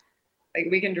 like,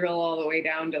 we can drill all the way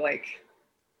down to like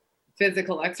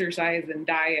physical exercise and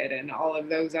diet and all of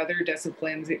those other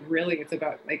disciplines. It's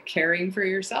about like caring for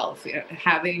yourself,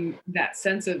 having that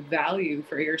sense of value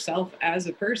for yourself as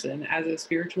a person, as a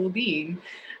spiritual being,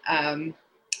 and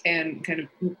kind of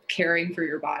caring for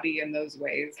your body in those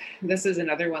ways. This is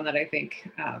another one that I think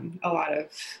a lot of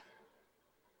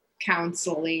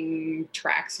counseling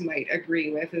tracks might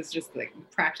agree with, is just like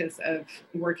practice of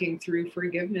working through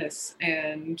forgiveness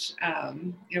and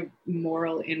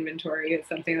moral inventory is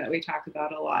something that we talk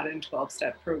about a lot in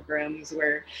 12-step programs,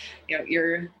 where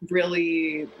you're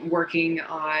really working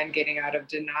on getting out of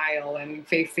denial and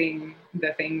facing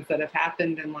the things that have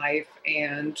happened in life,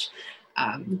 and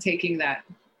taking that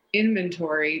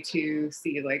inventory to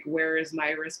see, like, where is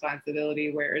my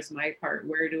responsibility, where is my part,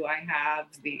 where do I have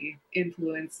the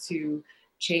influence to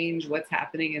change what's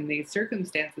happening in these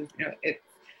circumstances.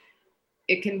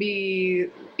 It can be,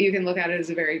 you can look at it as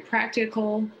a very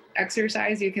practical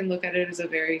exercise, you can look at it as a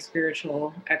very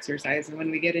spiritual exercise. And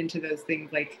when we get into those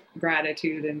things like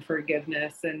gratitude and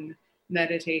forgiveness and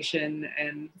meditation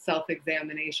and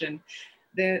self-examination,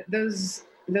 those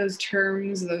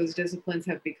terms, those disciplines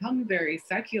have become very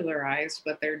secularized,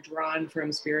 but they're drawn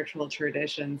from spiritual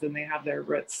traditions and they have their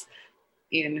roots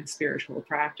in spiritual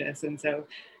practice. And so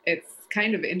it's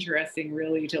kind of interesting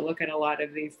really to look at a lot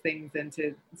of these things and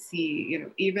to see, you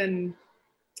know, even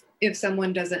if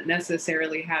someone doesn't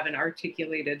necessarily have an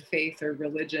articulated faith or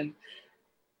religion,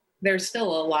 there's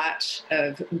still a lot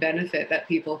of benefit that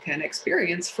people can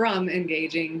experience from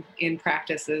engaging in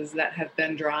practices that have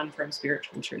been drawn from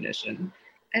spiritual tradition.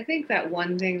 I think that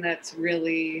one thing that's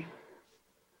really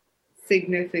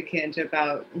significant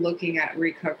about looking at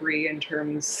recovery in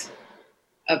terms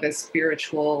of a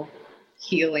spiritual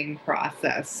healing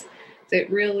process, it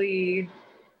really,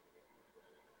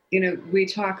 you know, we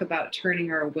talk about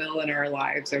turning our will and our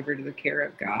lives over to the care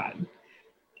of God.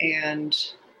 And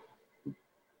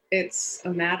it's a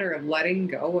matter of letting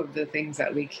go of the things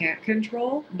that we can't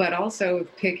control, but also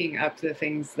picking up the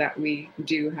things that we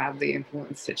do have the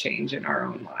influence to change in our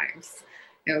own lives.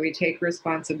 You know, we take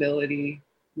responsibility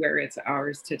where it's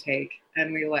ours to take,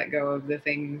 and we let go of the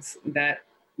things that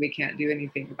we can't do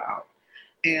anything about.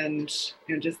 And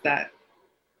you know, just that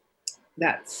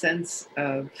sense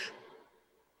of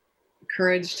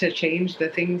courage to change the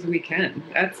things we can.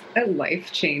 That's a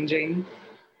life-changing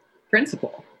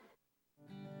principle.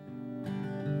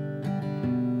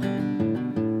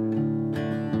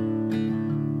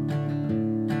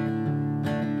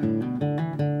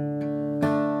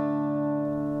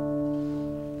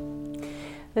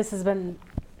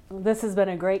 This has been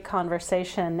a great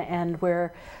conversation, and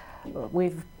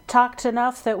we've talked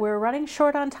enough that we're running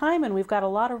short on time, and we've got a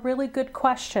lot of really good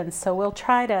questions, so we'll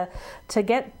try to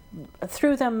get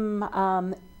through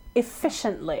them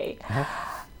efficiently.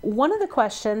 One of the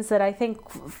questions that I think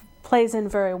plays in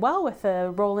very well with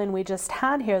the roll-in we just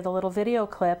had here, the little video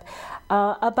clip,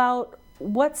 about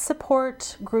what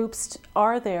support groups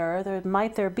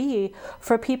might there be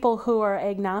for people who are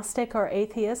agnostic or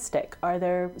atheistic? Are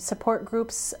there support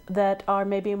groups that are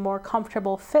maybe a more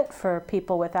comfortable fit for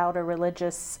people without a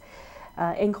religious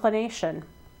inclination?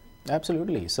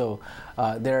 Absolutely. So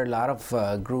there are a lot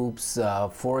of groups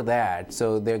for that.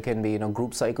 So there can be,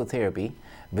 group psychotherapy,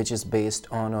 which is based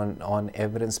on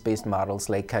evidence-based models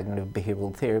like cognitive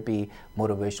behavioral therapy,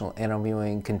 motivational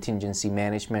interviewing, contingency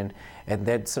management, and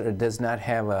that sort of does not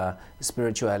have a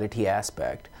spirituality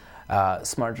aspect.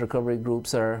 Smart recovery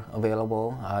groups are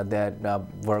available that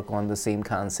work on the same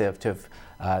concept of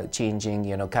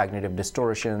changing, cognitive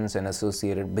distortions and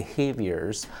associated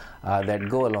behaviors that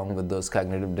go along with those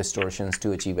cognitive distortions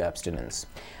to achieve abstinence.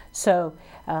 So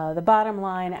the bottom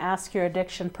line, ask your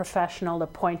addiction professional to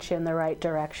point you in the right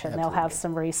direction. Absolutely. They'll have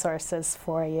some resources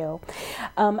for you.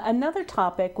 Another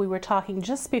topic, we were talking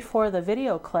just before the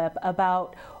video clip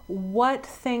about what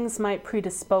things might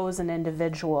predispose an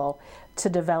individual to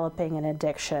developing an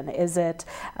addiction. Is it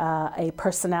a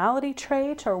personality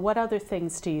trait, or what other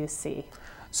things do you see?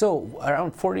 So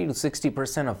around 40 to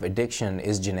 60% of addiction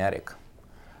is genetic.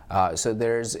 So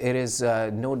it is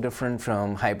no different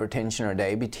from hypertension or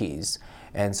diabetes,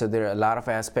 and so there are a lot of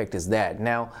aspects is that.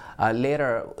 Now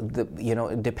later,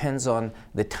 it depends on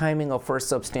the timing of first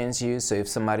substance use. So if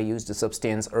somebody used a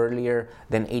substance earlier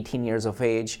than 18 years of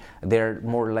age, they're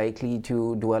more likely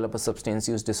to develop a substance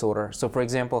use disorder. So for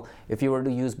example, if you were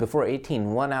to use before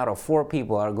 18, 1 out of 4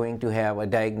 people are going to have a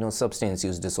diagnosed substance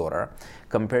use disorder,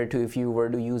 compared to if you were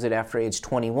to use it after age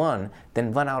 21,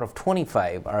 then 1 out of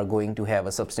 25 are going to have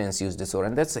a substance use disorder,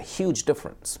 and that's a huge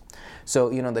difference. So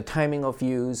the timing of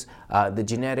use, the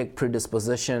genetic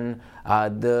predisposition,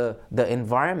 the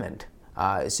environment.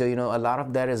 So a lot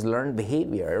of that is learned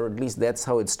behavior, or at least that's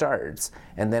how it starts,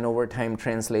 and then over time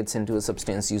translates into a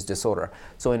substance use disorder.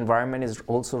 So environment is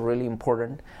also really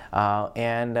important,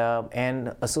 and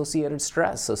associated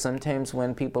stress. So sometimes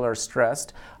when people are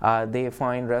stressed, they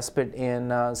find respite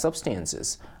in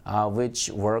substances, which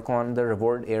work on the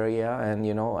reward area and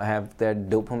have that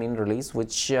dopamine release,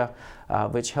 which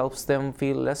helps them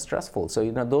feel less stressful.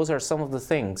 So those are some of the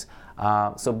things.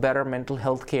 So better mental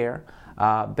health care.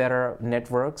 Better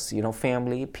networks,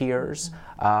 family, peers,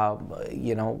 and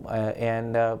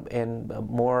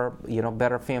more,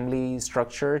 better family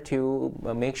structure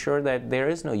to make sure that there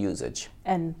is no usage.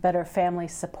 And better family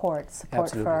support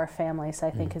Absolutely. For our families, I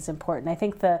think, is important. I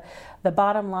think the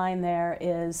bottom line there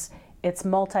is it's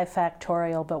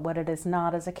multifactorial, but what it is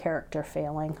not is a character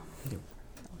failing.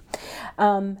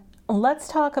 Let's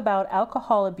talk about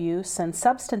alcohol abuse and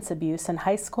substance abuse in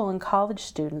high school and college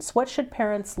students. What should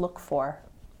parents look for?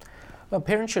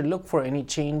 Parents should look for any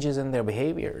changes in their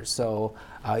behavior. So,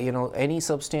 any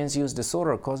substance use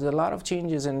disorder causes a lot of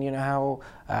changes in,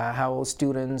 how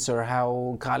students or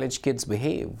how college kids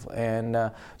behave.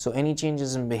 And so any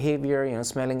changes in behavior,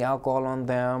 smelling alcohol on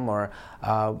them or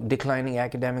declining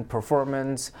academic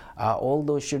performance, all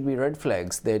those should be red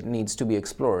flags that needs to be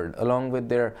explored, along with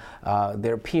their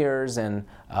peers and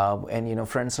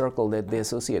friend circle that they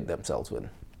associate themselves with.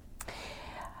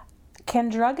 Can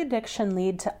drug addiction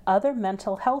lead to other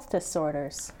mental health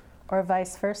disorders, or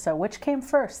vice versa? Which came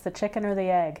first, the chicken or the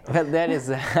egg? Well, that is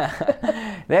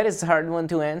a hard one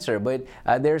to answer, but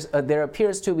there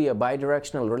appears to be a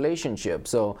bidirectional relationship.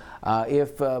 So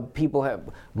if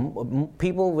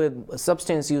people with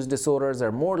substance use disorders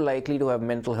are more likely to have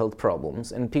mental health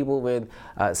problems, and people with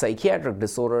psychiatric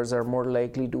disorders are more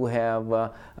likely to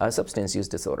have substance use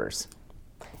disorders.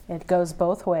 It goes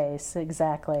both ways,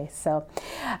 exactly. So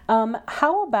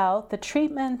how about the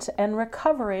treatment and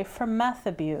recovery from meth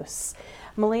abuse?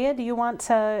 Malia, do you want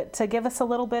to give us a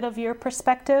little bit of your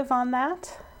perspective on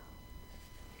that?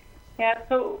 Yeah,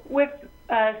 so with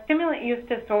stimulant use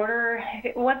disorder,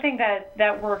 one thing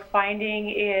that we're finding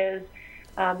is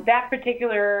that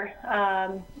particular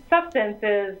substance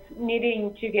is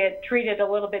needing to get treated a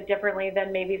little bit differently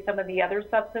than maybe some of the other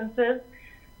substances.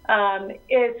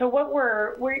 So what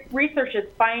research is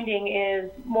finding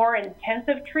is more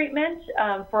intensive treatment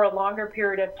for a longer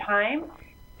period of time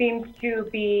seems to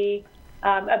be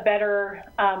a better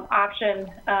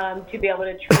option to be able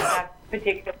to treat that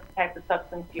particular type of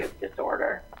substance use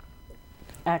disorder.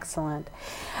 Excellent.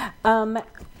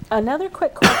 Another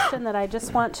quick question that I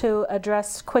just want to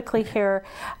address quickly here.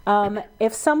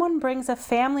 If someone brings a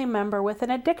family member with an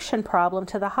addiction problem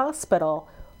to the hospital,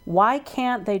 why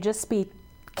can't they just be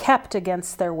kept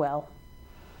against their will?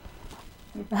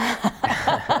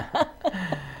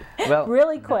 Well,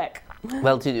 really quick.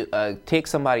 Well, to take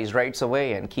somebody's rights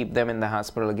away and keep them in the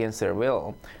hospital against their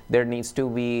will, there needs to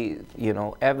be,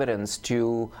 evidence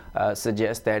to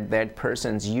suggest that that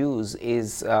person's use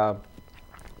is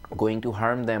going to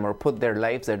harm them or put their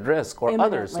lives at risk, or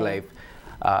others' life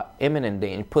imminent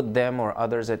danger, put them or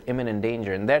others at imminent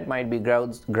danger, and that might be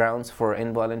grounds for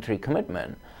involuntary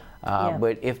commitment.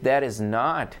 But if that is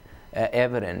not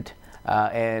evident,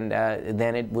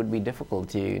 then it would be difficult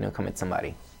to commit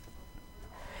somebody.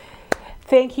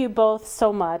 Thank you both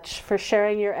so much for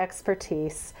sharing your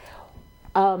expertise.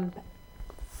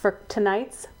 For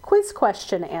tonight's quiz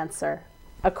question answer,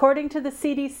 according to the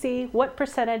CDC, what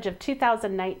percentage of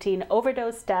 2019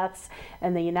 overdose deaths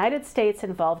in the United States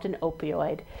involved an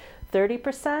opioid?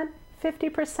 30%,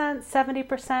 50%,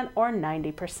 70%, or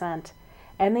 90%?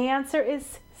 And the answer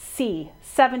is C,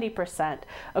 70%.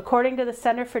 According to the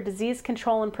Center for Disease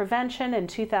Control and Prevention in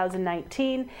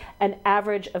 2019, an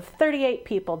average of 38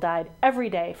 people died every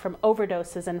day from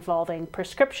overdoses involving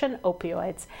prescription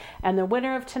opioids. And the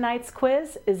winner of tonight's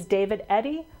quiz is David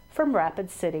Eddy from Rapid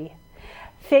City.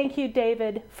 Thank you,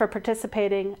 David, for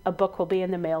participating. A book will be in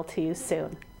the mail to you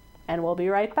soon. And we'll be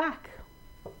right back.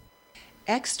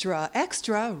 Extra,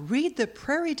 extra, read the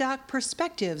Prairie Doc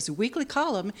Perspectives weekly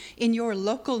column in your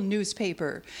local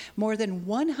newspaper. More than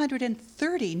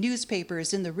 130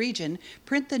 newspapers in the region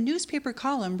print the newspaper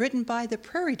column written by the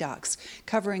Prairie Docs,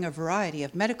 covering a variety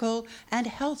of medical and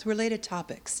health-related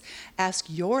topics. Ask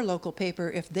your local paper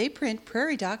if they print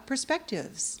Prairie Doc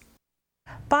Perspectives.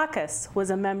 Bacchus was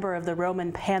a member of the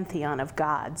Roman pantheon of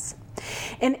gods.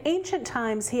 In ancient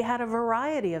times, he had a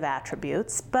variety of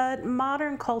attributes, but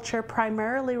modern culture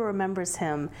primarily remembers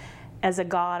him as a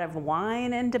god of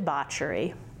wine and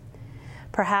debauchery.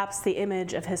 Perhaps the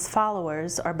image of his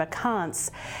followers, or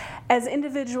Bacchantes, as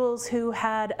individuals who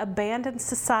had abandoned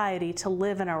society to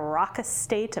live in a raucous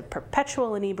state of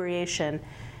perpetual inebriation,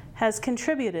 has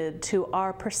contributed to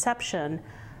our perception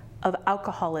of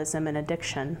alcoholism and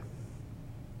addiction.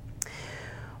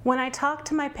 When I talk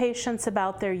to my patients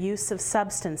about their use of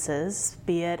substances,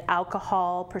 be it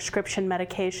alcohol, prescription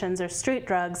medications, or street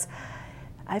drugs,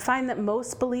 I find that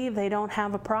most believe they don't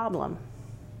have a problem.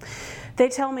 They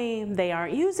tell me they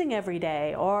aren't using every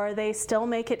day, or they still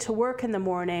make it to work in the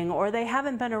morning, or they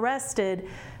haven't been arrested,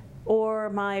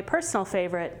 or my personal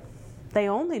favorite, they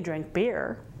only drink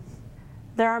beer.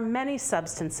 There are many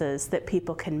substances that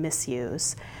people can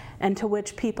misuse, and to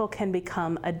which people can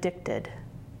become addicted.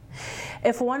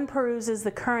 If one peruses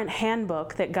the current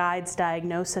handbook that guides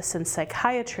diagnosis in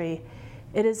psychiatry,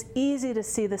 it is easy to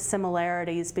see the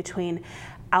similarities between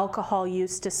alcohol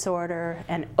use disorder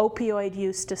and opioid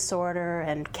use disorder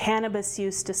and cannabis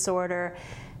use disorder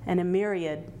and a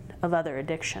myriad of other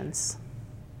addictions.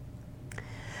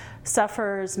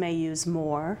 Sufferers may use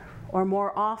more or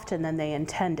more often than they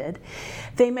intended.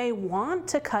 They may want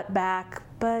to cut back,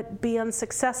 but be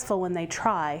unsuccessful when they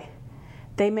try.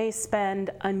 They may spend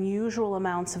unusual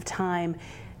amounts of time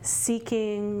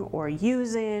seeking or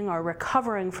using or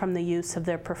recovering from the use of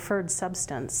their preferred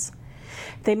substance.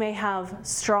 They may have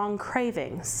strong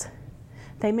cravings.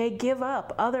 They may give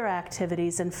up other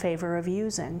activities in favor of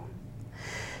using.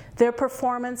 Their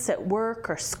performance at work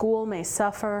or school may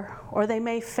suffer, or they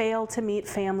may fail to meet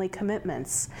family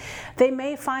commitments. They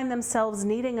may find themselves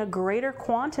needing a greater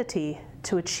quantity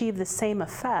to achieve the same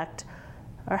effect,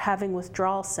 or having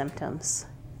withdrawal symptoms.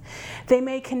 They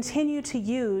may continue to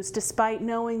use despite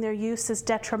knowing their use is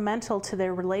detrimental to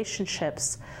their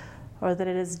relationships, or that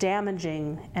it is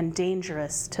damaging and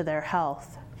dangerous to their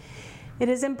health. It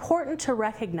is important to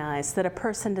recognize that a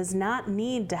person does not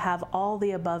need to have all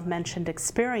the above-mentioned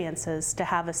experiences to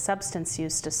have a substance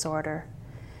use disorder.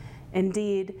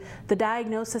 Indeed, the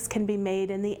diagnosis can be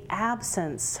made in the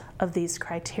absence of these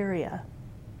criteria.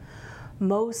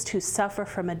 Most who suffer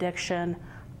from addiction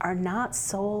are not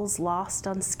souls lost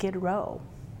on Skid Row.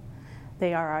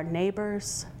 They are our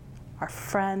neighbors, our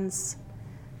friends,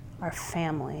 our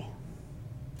family.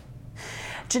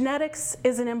 Genetics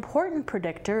is an important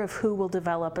predictor of who will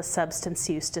develop a substance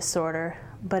use disorder,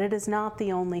 but it is not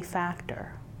the only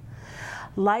factor.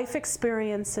 Life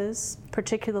experiences,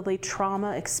 particularly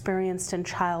trauma experienced in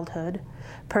childhood,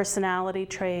 personality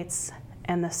traits,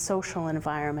 and the social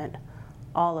environment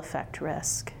all affect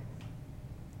risk.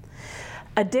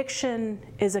 Addiction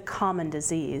is a common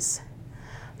disease.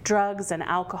 Drugs and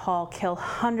alcohol kill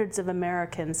hundreds of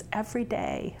Americans every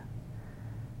day.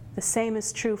 The same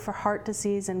is true for heart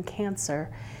disease and cancer,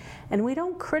 and we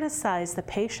don't criticize the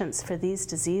patients for these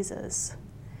diseases.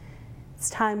 It's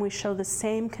time we show the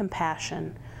same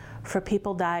compassion for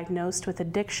people diagnosed with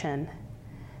addiction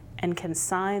and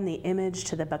consign the image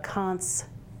to the bacchantes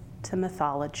to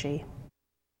mythology.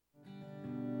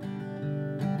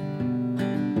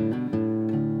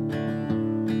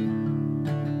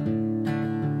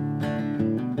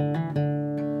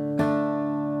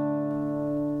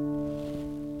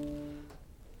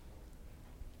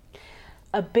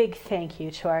 A big thank you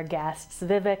to our guests,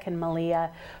 Vivek and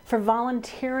Malia, for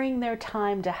volunteering their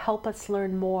time to help us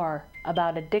learn more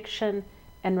about addiction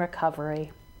and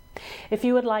recovery. If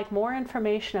you would like more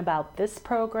information about this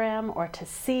program or to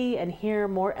see and hear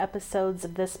more episodes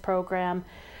of this program,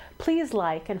 please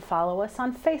like and follow us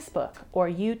on Facebook or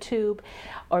YouTube,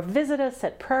 or visit us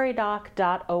at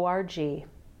prairiedoc.org.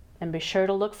 And be sure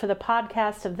to look for the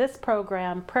podcast of this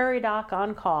program, Prairie Doc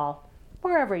On Call,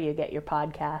 wherever you get your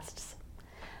podcasts.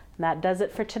 And that does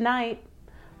it for tonight.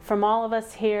 From all of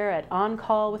us here at On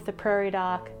Call with the Prairie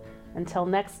Doc, until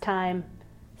next time,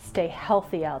 stay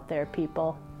healthy out there,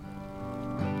 people.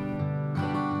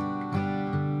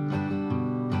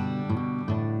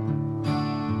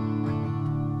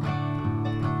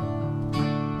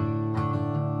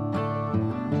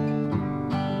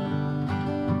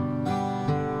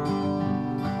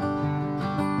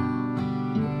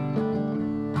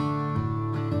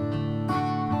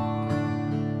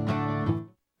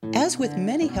 As with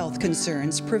many health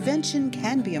concerns, prevention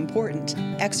can be important.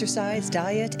 Exercise,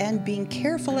 diet, and being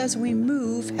careful as we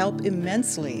move help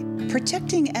immensely.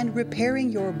 Protecting and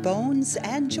repairing your bones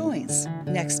and joints.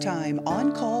 Next time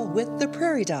On Call with the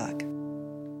Prairie Doc.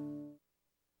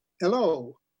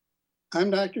 Hello, I'm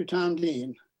Dr. Tom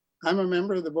Dean. I'm a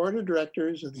member of the Board of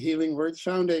Directors of the Healing Words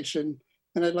Foundation,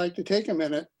 and I'd like to take a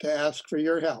minute to ask for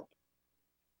your help.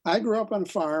 I grew up on a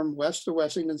farm west of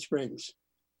Wessington Springs.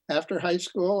 After high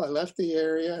school, I left the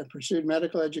area and pursued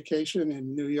medical education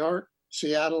in New York,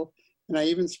 Seattle, and I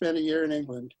even spent a year in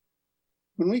England.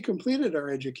 When we completed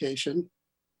our education,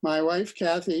 my wife,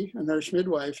 Kathy, a nurse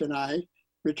midwife, and I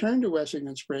returned to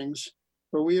Wessington Springs,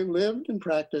 where we have lived and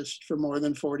practiced for more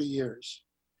than 40 years.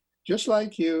 Just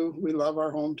like you, we love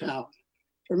our hometown.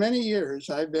 For many years,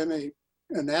 I've been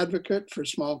an advocate for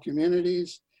small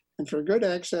communities and for good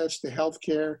access to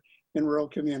healthcare in rural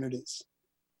communities.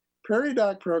 Prairie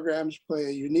Doc programs play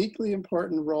a uniquely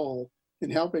important role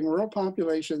in helping rural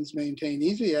populations maintain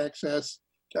easy access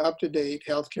to up-to-date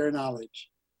healthcare knowledge.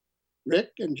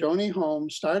 Rick and Joni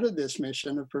Holmes started this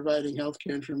mission of providing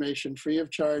healthcare information free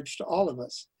of charge to all of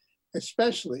us,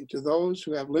 especially to those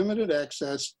who have limited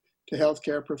access to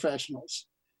healthcare professionals.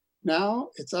 Now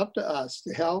it's up to us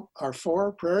to help our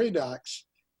 4 Prairie Docs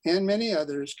and many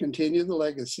others continue the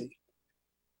legacy.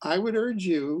 I would urge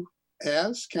you,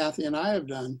 as Kathy and I have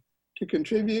done, to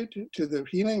contribute to the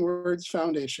Healing Words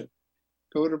Foundation.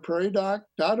 Go to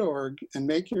prairiedoc.org and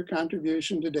make your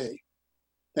contribution today.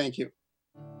 Thank you.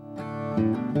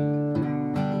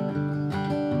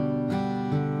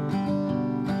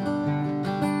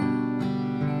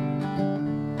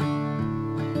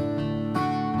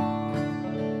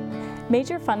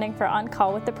 Major funding for On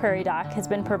Call with the Prairie Doc has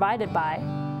been provided by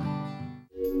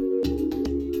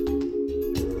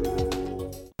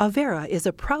Avera is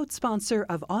a proud sponsor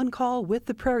of On Call with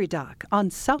the Prairie Doc on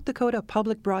South Dakota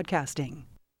Public Broadcasting.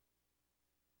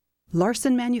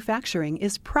 Larson Manufacturing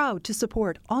is proud to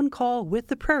support On Call with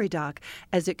the Prairie Doc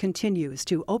as it continues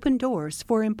to open doors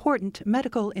for important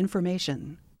medical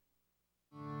information.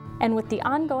 And with the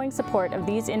ongoing support of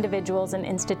these individuals and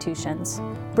institutions,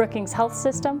 Brookings Health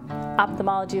System,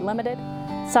 Ophthalmology Limited,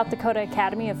 South Dakota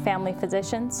Academy of Family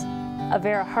Physicians,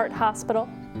 Avera Heart Hospital,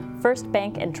 First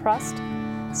Bank and Trust,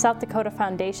 South Dakota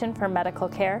Foundation for Medical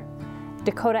Care,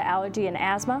 Dakota Allergy and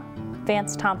Asthma,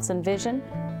 Vance Thompson Vision,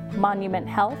 Monument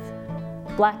Health,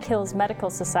 Black Hills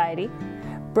Medical Society,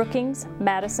 Brookings,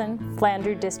 Madison,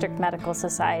 Flandreau District Medical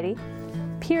Society,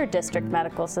 Pierre District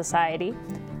Medical Society,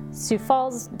 Sioux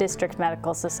Falls District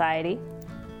Medical Society,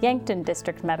 Yankton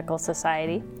District Medical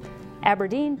Society,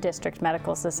 Aberdeen District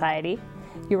Medical Society,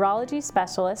 Urology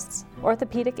Specialists,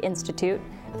 Orthopedic Institute,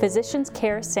 Physicians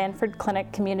Care Sanford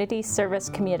Clinic Community Service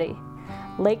Committee,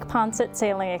 Lake Poncet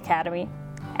Sailing Academy,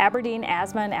 Aberdeen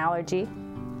Asthma and Allergy,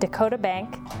 Dakota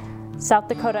Bank, South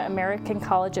Dakota American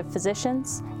College of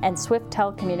Physicians, and Swift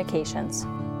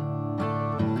Telecommunications.